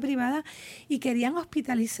empresa privada, y querían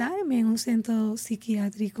hospitalizarme en un centro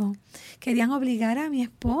psiquiátrico. Querían obligar a mi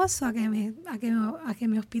esposo a que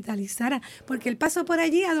me hospitalizara, porque él pasó por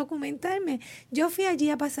allí a documentarme. Yo fui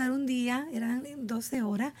allí a pasar un día, eran 12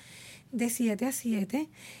 horas, de 7 a 7.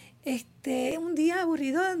 Un día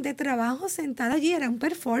aburrido de trabajo, sentada allí, era un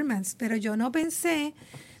performance, pero yo no pensé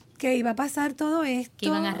que iba a pasar todo esto. Que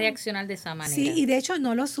iban a reaccionar de esa manera. Sí, y de hecho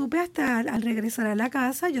no lo supe hasta al regresar a la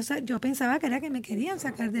casa. Yo pensaba que era que me querían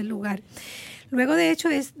sacar del lugar. Luego, de hecho,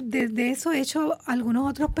 de eso he hecho algunos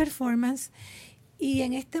otros performances. Y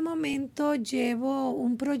en este momento llevo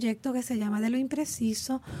un proyecto que se llama De lo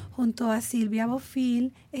Impreciso, junto a Silvia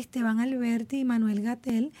Bofil, Esteban Alberti y Manuel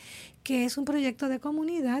Gatel, que es un proyecto de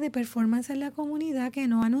comunidad, de performance en la comunidad, que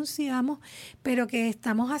no anunciamos, pero que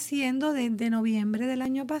estamos haciendo desde noviembre del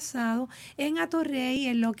año pasado en Atorrey,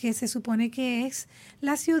 en lo que se supone que es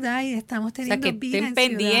la ciudad, y estamos teniendo vida en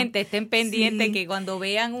ciudad. Estén pendientes, sí, que cuando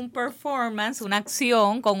vean un performance, una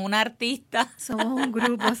acción con un artista, somos un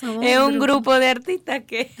grupo, es un grupo de artistas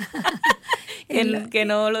que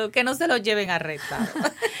no se los lleven arrestados.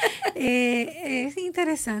 Es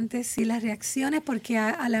interesante, sí, las reacciones, porque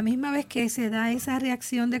a la misma vez que se da esa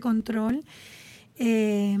reacción de control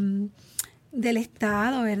del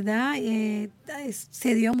Estado, ¿verdad?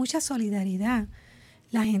 Se dio mucha solidaridad.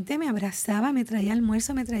 La gente me abrazaba, me traía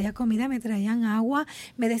almuerzo, me traía comida, me traían agua,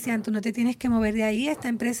 me decían, tú no te tienes que mover de ahí, esta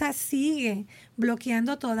empresa sigue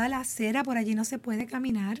bloqueando toda la acera, por allí no se puede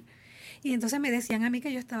caminar. Y entonces me decían a mí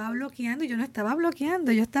que yo estaba bloqueando, y yo no estaba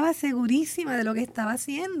bloqueando, yo estaba segurísima de lo que estaba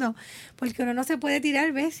haciendo, porque uno no se puede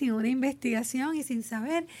tirar, ¿ves?, sin una investigación y sin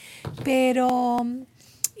saber. Pero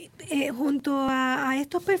junto a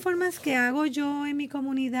estos performances que hago yo en mi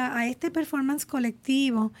comunidad, a este performance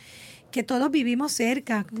colectivo, que todos vivimos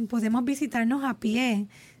cerca, podemos visitarnos a pie,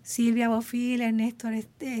 Silvia Bofil, Ernesto,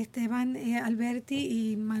 Esteban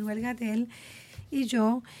Alberti y Manuel Gatel y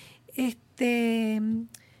yo,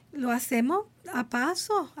 lo hacemos a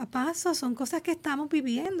paso, son cosas que estamos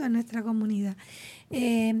viviendo en nuestra comunidad.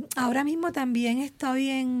 Ahora mismo también estoy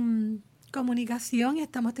en comunicación y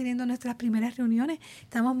estamos teniendo nuestras primeras reuniones.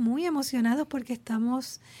 Estamos muy emocionados porque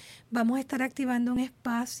vamos a estar activando un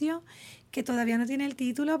espacio que todavía no tiene el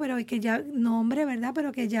título, pero que ya, nombre, ¿verdad?,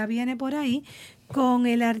 pero que ya viene por ahí, con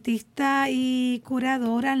el artista y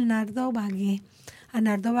curador Arnaldo Bagué.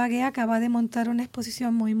 Arnaldo Bagué acaba de montar una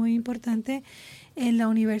exposición muy, muy importante en la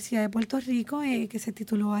Universidad de Puerto Rico, que se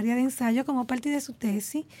tituló Área de Ensayo, como parte de su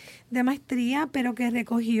tesis de maestría, pero que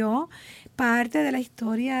recogió parte de la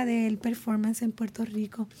historia del performance en Puerto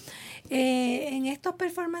Rico. En estos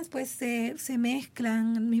performances pues se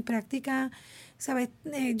mezclan mi práctica, ¿sabes?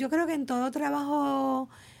 Yo creo que en todo trabajo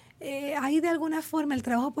hay de alguna forma, el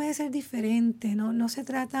trabajo puede ser diferente, no se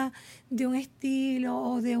trata de un estilo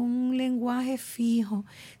o de un lenguaje fijo,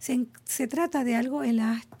 se trata de algo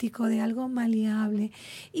elástico, de algo maleable,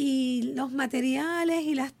 y los materiales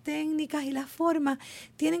y las técnicas y las formas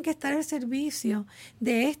tienen que estar al servicio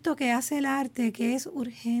de esto que hace el arte, que es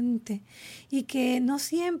urgente y que no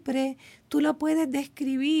siempre tú lo puedes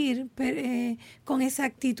describir con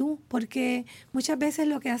exactitud, porque muchas veces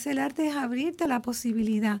lo que hace el arte es abrirte la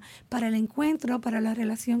posibilidad para el encuentro, para la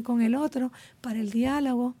relación con el otro, para el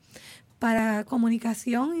diálogo, para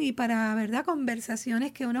comunicación y para, ¿verdad?,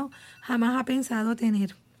 conversaciones que uno jamás ha pensado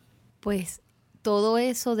tener. Pues todo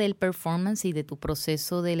eso del performance y de tu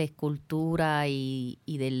proceso de la escultura y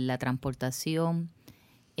de la transportación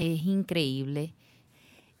es increíble.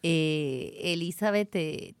 Elizabeth,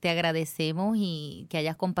 te agradecemos y que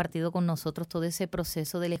hayas compartido con nosotros todo ese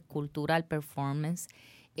proceso de la escultura al performance.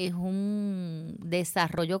 Es un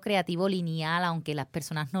desarrollo creativo lineal, aunque las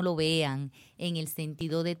personas no lo vean, en el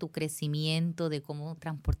sentido de tu crecimiento, de cómo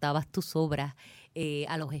transportabas tus obras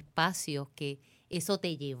a los espacios, que eso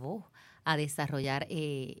te llevó a desarrollar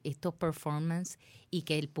estos performances, y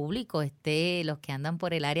que el público los que andan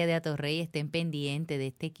por el área de Atorrey estén pendientes de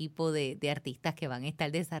este equipo de artistas que van a estar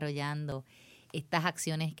desarrollando estas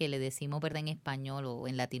acciones que le decimos, ¿verdad?, en español, o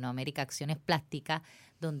en Latinoamérica, acciones plásticas,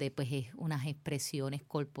 donde pues es unas expresiones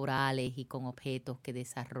corporales y con objetos que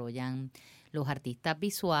desarrollan los artistas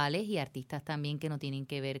visuales y artistas también que no tienen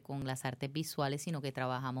que ver con las artes visuales, sino que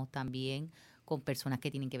trabajamos también con personas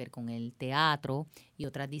que tienen que ver con el teatro y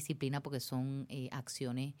otras disciplinas, porque son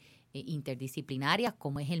acciones interdisciplinarias,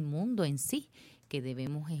 como es el mundo en sí, que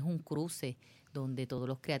es un cruce donde todos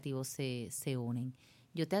los creativos se unen.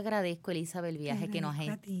 Yo te agradezco, Elizabeth, el viaje que nos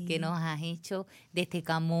has hecho desde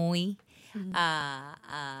Camuy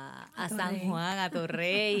a San Juan, a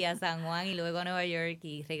Torrey, a San Juan y luego a Nueva York,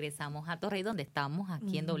 y regresamos a Torrey, donde estamos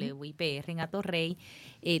aquí en WIPR en Atorrey,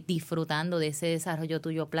 disfrutando de ese desarrollo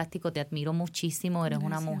tuyo plástico. Te admiro muchísimo, eres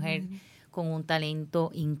una mujer con un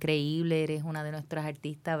talento increíble, eres una de nuestras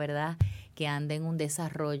artistas, ¿verdad?, que anda en un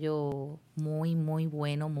desarrollo muy, muy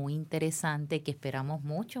bueno, muy interesante, que esperamos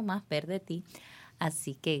mucho más ver de ti.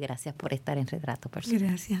 Así que gracias por estar en Retrato Personal.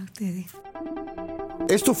 Gracias a ustedes.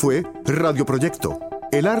 Esto fue Radio Proyecto,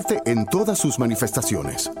 el arte en todas sus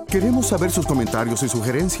manifestaciones. Queremos saber sus comentarios y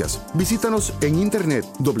sugerencias. Visítanos en internet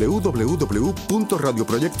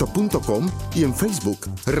www.radioproyecto.com y en Facebook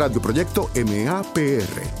Radio Proyecto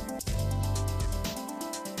MAPR.